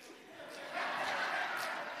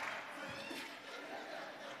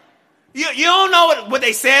 You don't know what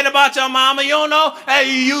they said about your mama. You don't know.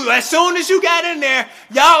 As soon as you got in there,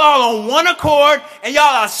 y'all all on one accord and y'all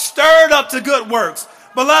are stirred up to good works.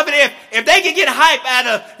 Beloved, if they can get hype at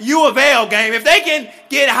a U of L game, if they can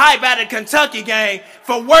get hype at a Kentucky game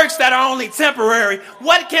for works that are only temporary,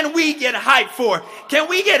 what can we get hype for? Can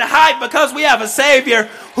we get hype because we have a Savior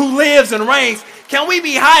who lives and reigns? Can we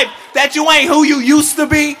be hyped that you ain't who you used to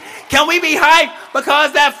be? Can we be hyped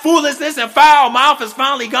because that foolishness and foul mouth is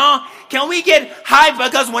finally gone? Can we get hyped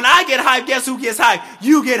because when I get hyped, guess who gets hyped?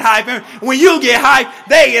 You get hyped. And when you get hyped,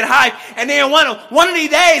 they get hyped. And then one of these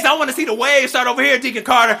days, I want to see the waves start over here, Deacon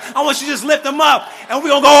Carter. I want you to just lift them up. And we're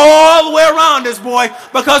going to go all the way around this boy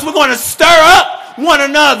because we're going to stir up one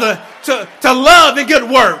another to love and good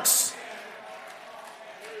works.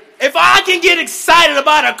 If I can get excited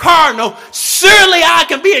about a cardinal, surely I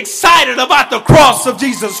can be excited about the cross of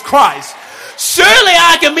Jesus Christ. Surely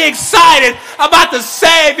I can be excited about the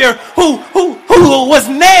Savior who was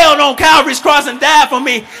nailed on Calvary's cross and died for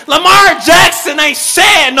me. Lamar Jackson ain't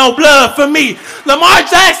shed no blood for me. Lamar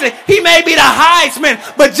Jackson, he may be the Heisman,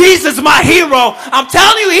 but Jesus is my hero. I'm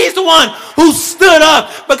telling you, he's the one who stood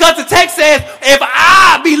up, because the text says, if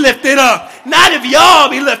I be lifted up, not if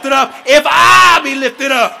y'all be lifted up, if I be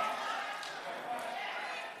lifted up.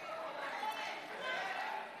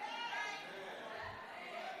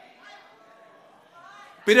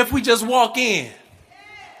 But if we just walk in,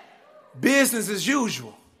 business as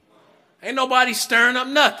usual, ain't nobody stirring up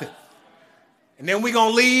nothing. And then we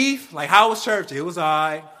going to leave, like, how was church? It was all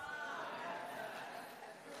right.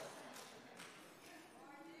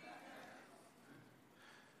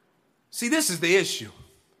 See, this is the issue.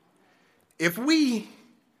 If we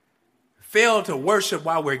fail to worship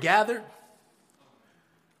while we're gathered,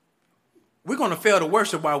 we're going to fail to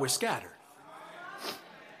worship while we're scattered.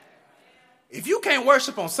 If you can't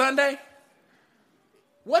worship on Sunday,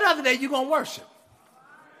 what other day you going to worship?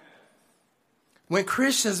 When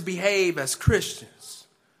Christians behave as Christians,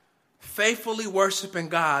 faithfully worshiping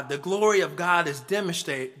God, the glory of God is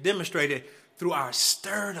demonstrated through our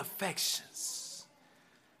stirred affections.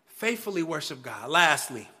 Faithfully worship God.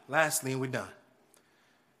 Lastly, and we're done.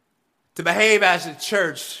 To behave as a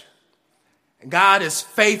church, God is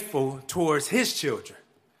faithful towards his children.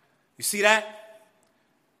 You see that?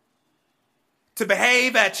 To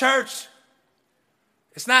behave at church,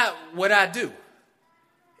 it's not what I do.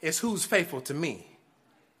 It's who's faithful to me.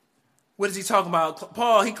 What is he talking about?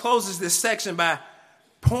 Paul, he closes this section by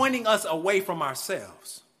pointing us away from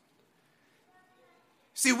ourselves.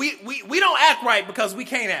 See, we don't act right because we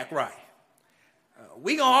can't act right.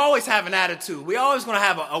 We're going to always have an attitude. We're always going to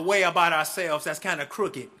have a way about ourselves that's kind of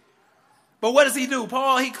crooked. But what does he do?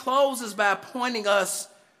 Paul, he closes by pointing us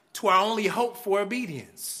to our only hope for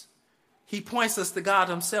obedience. He points us to God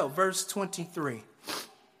himself. Verse 23.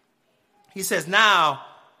 He says, now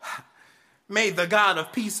may the God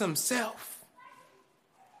of peace himself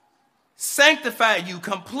sanctify you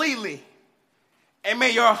completely, and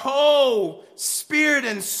may your whole spirit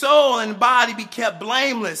and soul and body be kept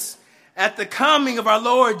blameless at the coming of our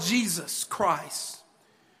Lord Jesus Christ.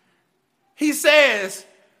 He says,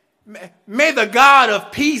 may the God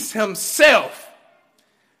of peace himself,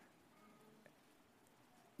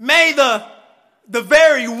 may the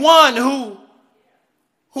very one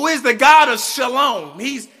who is the God of shalom.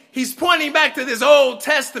 He's pointing back to this Old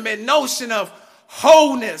Testament notion of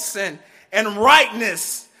wholeness and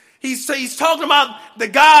rightness. He's talking about the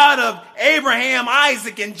God of Abraham,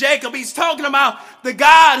 Isaac, and Jacob. He's talking about the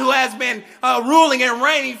God who has been ruling and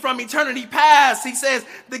reigning from eternity past. He says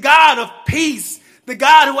the God of peace, the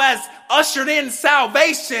God who has ushered in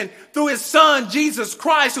salvation through his son, Jesus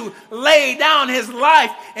Christ, who laid down his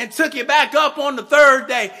life and took it back up on the third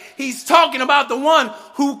day. He's talking about the one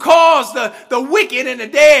who caused the wicked and the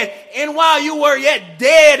dead. And while you were yet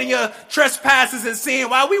dead in your trespasses and sin,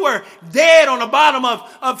 while we were dead on the bottom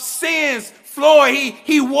of sin's floor,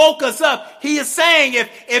 he woke us up. He is saying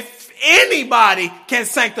if anybody can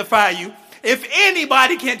sanctify you, if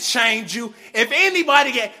anybody can change you, if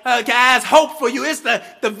anybody has hope for you, it's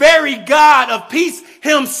the very God of peace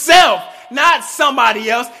himself, not somebody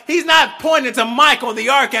else. He's not pointing to Michael the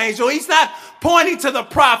archangel. He's not pointing to the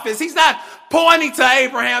prophets. He's not pointing to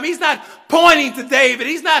Abraham. He's not pointing to David.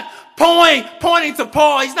 He's not pointing to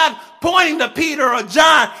Paul. He's not pointing to Peter or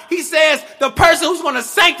John. He says the person who's going to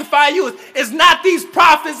sanctify you is not these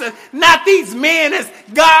prophets, not these men, it's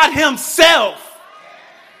God himself.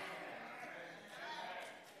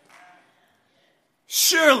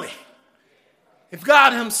 Surely, if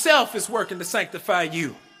God himself is working to sanctify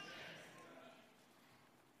you,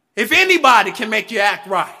 if anybody can make you act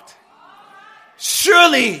right,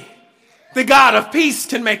 surely the God of peace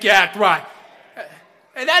can make you act right.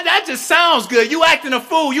 And that just sounds good. You acting a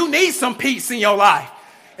fool. You need some peace in your life.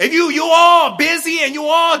 If you all busy and you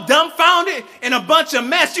all dumbfounded and a bunch of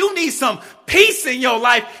mess, you need some peace in your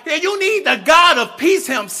life. And you need the God of peace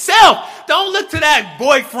himself. Don't look to that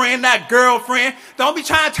boyfriend, that girlfriend. Don't be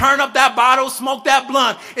trying to turn up that bottle, smoke that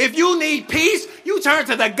blunt. If you need peace, you turn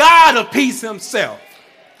to the God of peace himself.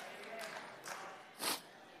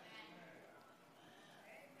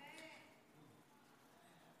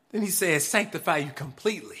 Then he says, sanctify you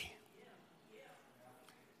completely.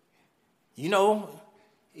 You know,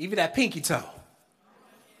 even that pinky toe.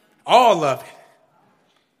 All of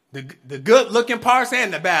it. The good looking parts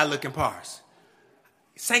and the bad looking parts.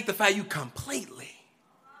 Sanctify you completely.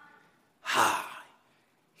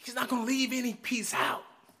 He's not going to leave any piece out.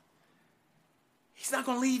 He's not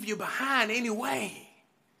going to leave you behind anyway.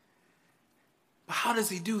 But how does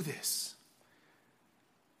he do this?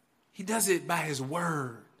 He does it by his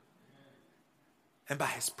word and by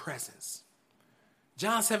his presence.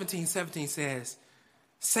 John 17:17 says,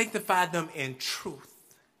 sanctify them in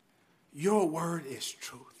truth. Your word is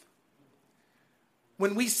truth.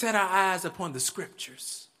 When we set our eyes upon the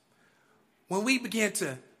scriptures, when we begin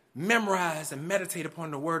to memorize and meditate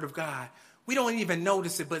upon the word of God, we don't even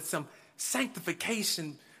notice it, but some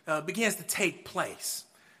sanctification begins to take place.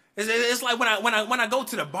 It's like when I go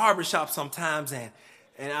to the barbershop sometimes and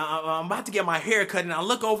I'm about to get my hair cut and I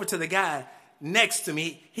look over to the guy next to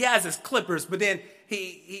me. He has his clippers, but then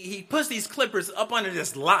he puts these clippers up under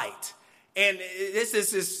this light. And it's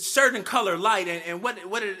this certain color light. And what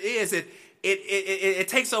it is, it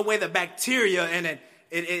takes away the bacteria and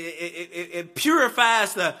it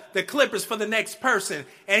purifies the clippers for the next person.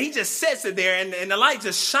 And he just sets it there and the light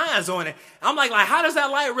just shines on it. I'm like, how does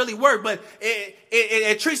that light really work? But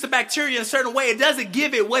it treats the bacteria in a certain way. It doesn't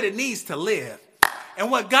give it what it needs to live. And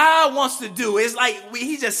what God wants to do is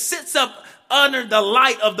he just sits up under the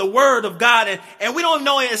light of the word of God, and we don't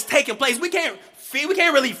know it's taking place. We can't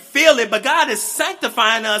really feel it, but God is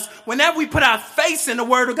sanctifying us whenever we put our face in the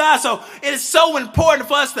word of God. So it is so important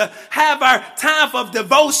for us to have our time of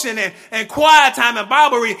devotion and quiet time and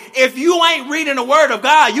Bible reading. If you ain't reading the word of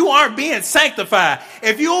God, you aren't being sanctified.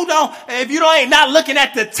 If you ain't not looking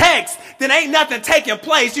at the text, then ain't nothing taking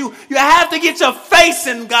place. You have to get your face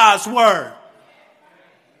in God's word.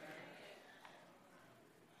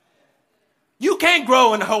 You can't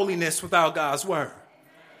grow in holiness without God's word.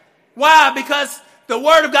 Why? Because the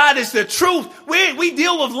word of God is the truth. We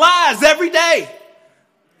deal with lies every day.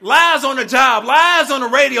 Lies on the job, lies on the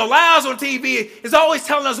radio, lies on TV. It's always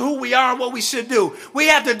telling us who we are and what we should do. We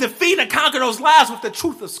have to defeat and conquer those lies with the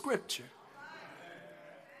truth of Scripture.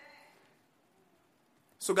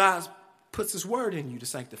 So God puts his word in you to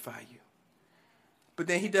sanctify you. But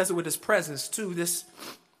then he does it with his presence too.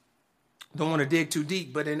 Don't want to dig too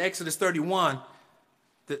deep, but in Exodus 31,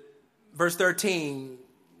 verse 13,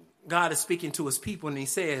 God is speaking to his people and he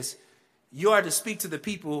says, you are to speak to the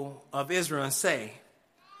people of Israel and say,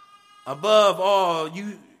 above all,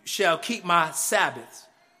 you shall keep my Sabbaths,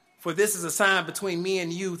 for this is a sign between me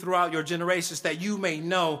and you throughout your generations, that you may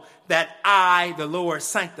know that I, the Lord,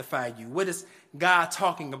 sanctify you. What is God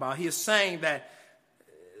talking about? He is saying that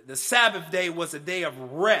the Sabbath day was a day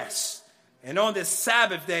of rest. And on this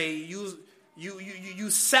Sabbath day, you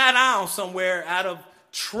sat down somewhere out of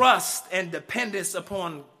trust and dependence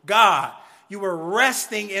upon God. You were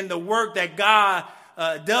resting in the work that God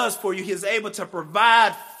does for you. He is able to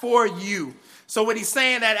provide for you. So what he's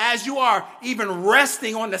saying that as you are even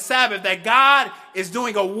resting on the Sabbath, that God is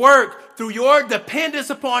doing a work through your dependence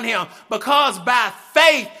upon him, because by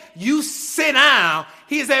faith you sit down,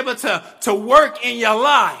 he is able to work in your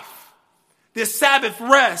life. This Sabbath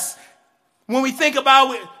rest. When we think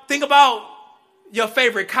about your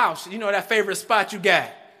favorite couch, you know, that favorite spot you got.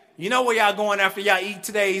 You know where y'all going after y'all eat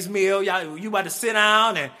today's meal. You about to sit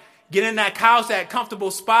down and get in that couch, that comfortable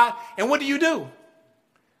spot. And what do?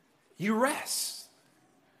 You rest.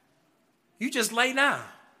 You just lay down.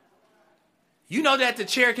 You know that the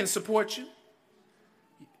chair can support you.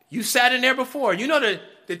 You sat in there before. You know that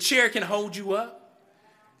the chair can hold you up.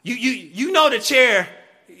 You know the chair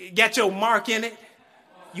got your mark in it.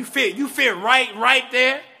 You fit right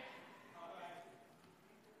there.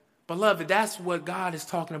 Beloved, that's what God is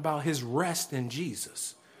talking about, his rest in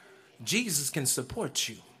Jesus. Jesus can support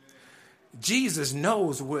you. Jesus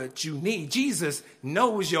knows what you need. Jesus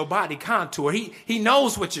knows your body contour. He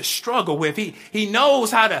knows what you struggle with. He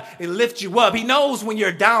knows how to lift you up. He knows when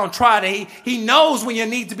you're downtrodden. He knows when you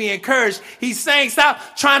need to be encouraged. He's saying, stop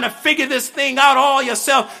trying to figure this thing out all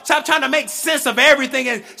yourself. Stop trying to make sense of everything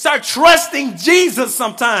and start trusting Jesus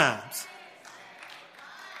sometimes.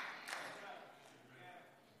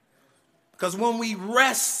 Because when we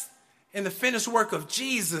rest in the finished work of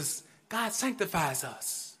Jesus, God sanctifies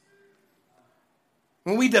us.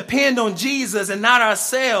 When we depend on Jesus and not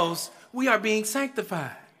ourselves, we are being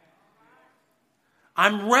sanctified.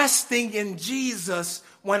 I'm resting in Jesus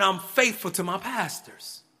when I'm faithful to my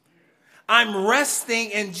pastors. I'm resting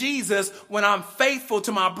in Jesus when I'm faithful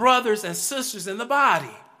to my brothers and sisters in the body.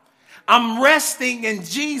 I'm resting in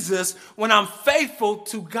Jesus when I'm faithful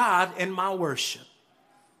to God in my worship.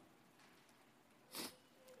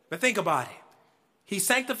 But think about it. He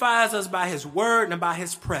sanctifies us by his word and by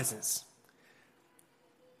his presence.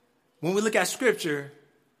 When we look at scripture,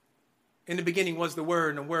 in the beginning was the word,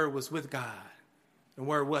 and the word was with God. The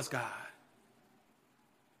word was God.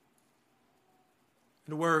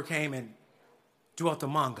 And the word came and dwelt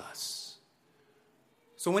among us.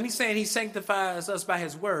 So when he's saying he sanctifies us by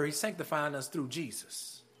his word, he's sanctifying us through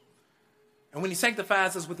Jesus. And when he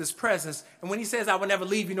sanctifies us with his presence, and when he says, I will never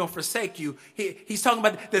leave you nor forsake you, he's talking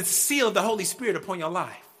about the seal of the Holy Spirit upon your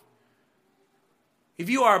life. If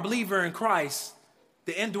you are a believer in Christ,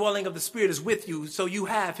 the indwelling of the Spirit is with you, so you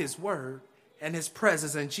have his word and his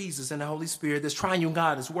presence and Jesus and the Holy Spirit. This triune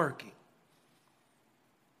God is working.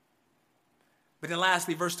 But then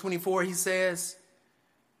lastly, verse 24, he says,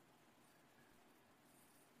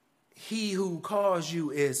 he who calls you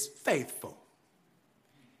is faithful.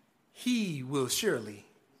 He will surely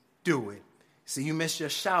do it. See, you missed your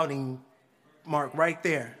shouting mark right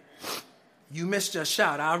there. You missed your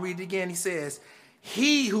shout. I'll read it again. He says,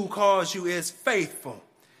 he who calls you is faithful.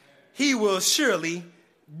 He will surely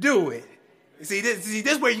do it. See, this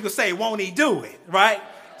is where you can say, won't he do it, right?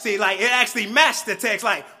 See, like it actually matched the text,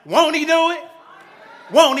 like, won't he do it?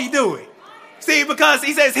 Won't he do it? See, because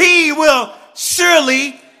he says he will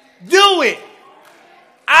surely do it.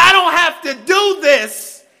 I don't have to do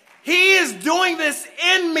this. He is doing this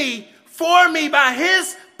in me, for me, by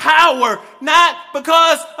his power, not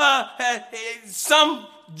because some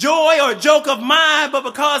joy or joke of mine, but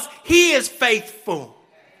because he is faithful.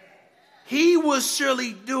 He will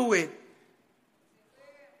surely do it.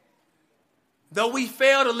 Though we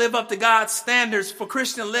fail to live up to God's standards for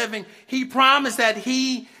Christian living, he promised that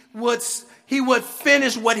he would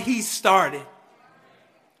finish what he started.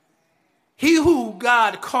 He who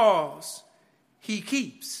God calls, he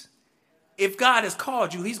keeps. If God has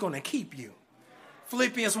called you, he's going to keep you.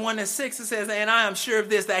 Philippians 1:6, it says, and I am sure of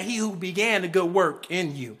this, that he who began a good work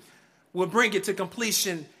in you will bring it to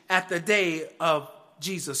completion at the day of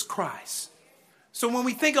Jesus Christ. So when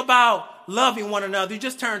we think about loving one another, you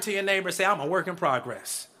just turn to your neighbor and say, I'm a work in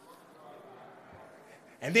progress.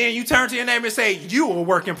 And then you turn to your neighbor and say, you are a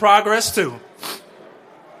work in progress too.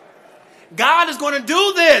 God is going to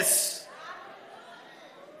do this.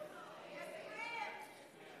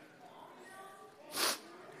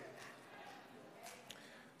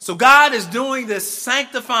 So God is doing this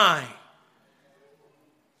sanctifying.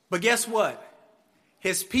 But guess what?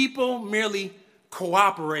 His people merely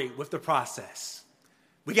cooperate with the process.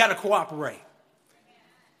 We got to cooperate.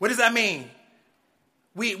 What does that mean?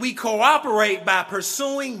 We cooperate by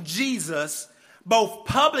pursuing Jesus both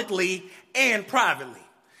publicly and privately.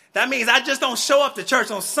 That means I just don't show up to church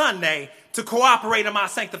on Sunday to cooperate in my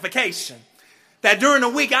sanctification. That during the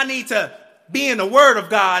week I need to be in the Word of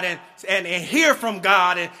God and hear from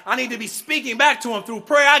God, and I need to be speaking back to him through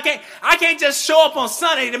prayer. I can't just show up on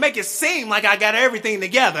Sunday to make it seem like I got everything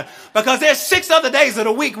together, because there's 6 other days of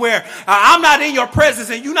the week where I'm not in your presence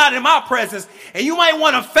and you're not in my presence, and you might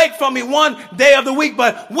want to fake from me one day of the week,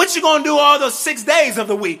 but what you going to do all those 6 days of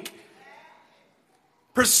the week?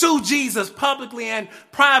 Pursue Jesus publicly and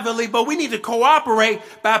privately, but we need to cooperate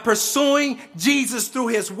by pursuing Jesus through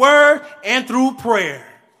his word and through prayer.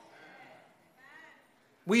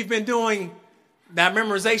 We've been doing that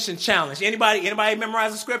memorization challenge. Anybody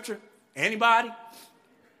memorize the scripture? Anybody?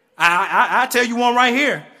 I tell you one right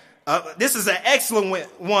here. This is an excellent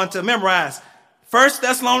one to memorize. 1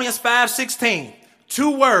 Thessalonians 5:16.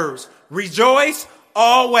 2 words. Rejoice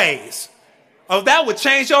always. Oh, that would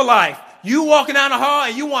change your life. You walking down the hall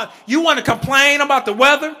and you want to complain about the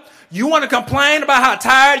weather. You want to complain about how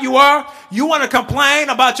tired you are. You want to complain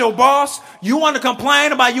about your boss. You want to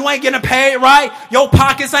complain about you ain't getting paid right. Your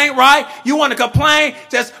pockets ain't right. You want to complain.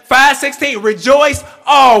 Just 5:16. Rejoice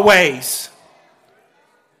always.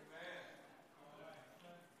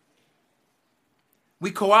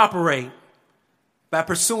 We cooperate by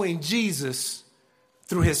pursuing Jesus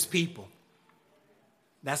through his people.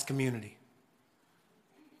 That's community.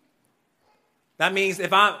 That means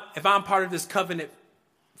if I'm part of this covenant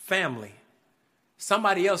family,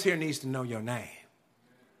 somebody else here needs to know your name.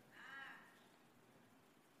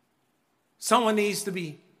 Someone needs to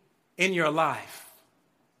be in your life.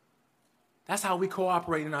 That's how we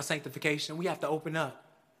cooperate in our sanctification. We have to open up.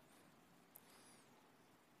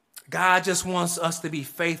 God just wants us to be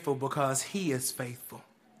faithful because he is faithful.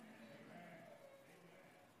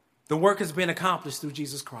 The work has been accomplished through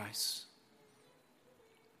Jesus Christ.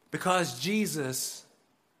 Because Jesus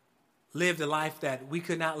lived a life that we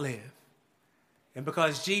could not live. And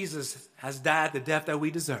because Jesus has died the death that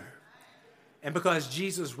we deserve. And because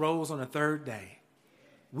Jesus rose on the 3rd day,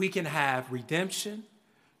 we can have redemption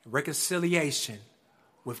and reconciliation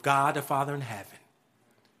with God the Father in heaven.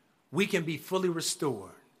 We can be fully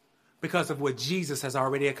restored because of what Jesus has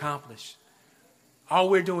already accomplished. All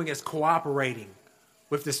we're doing is cooperating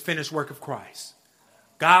with this finished work of Christ.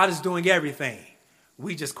 God is doing everything.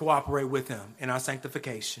 We just cooperate with him in our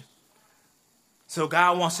sanctification. So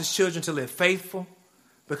God wants his children to live faithful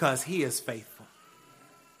because he is faithful.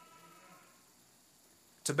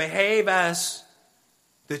 To behave as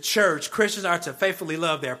the church, Christians are to faithfully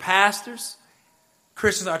love their pastors.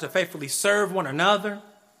 Christians are to faithfully serve one another.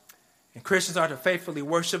 And Christians are to faithfully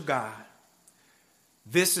worship God.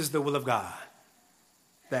 This is the will of God,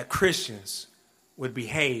 that Christians would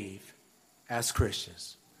behave as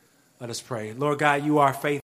Christians. Let us pray. Lord God, you are faithful.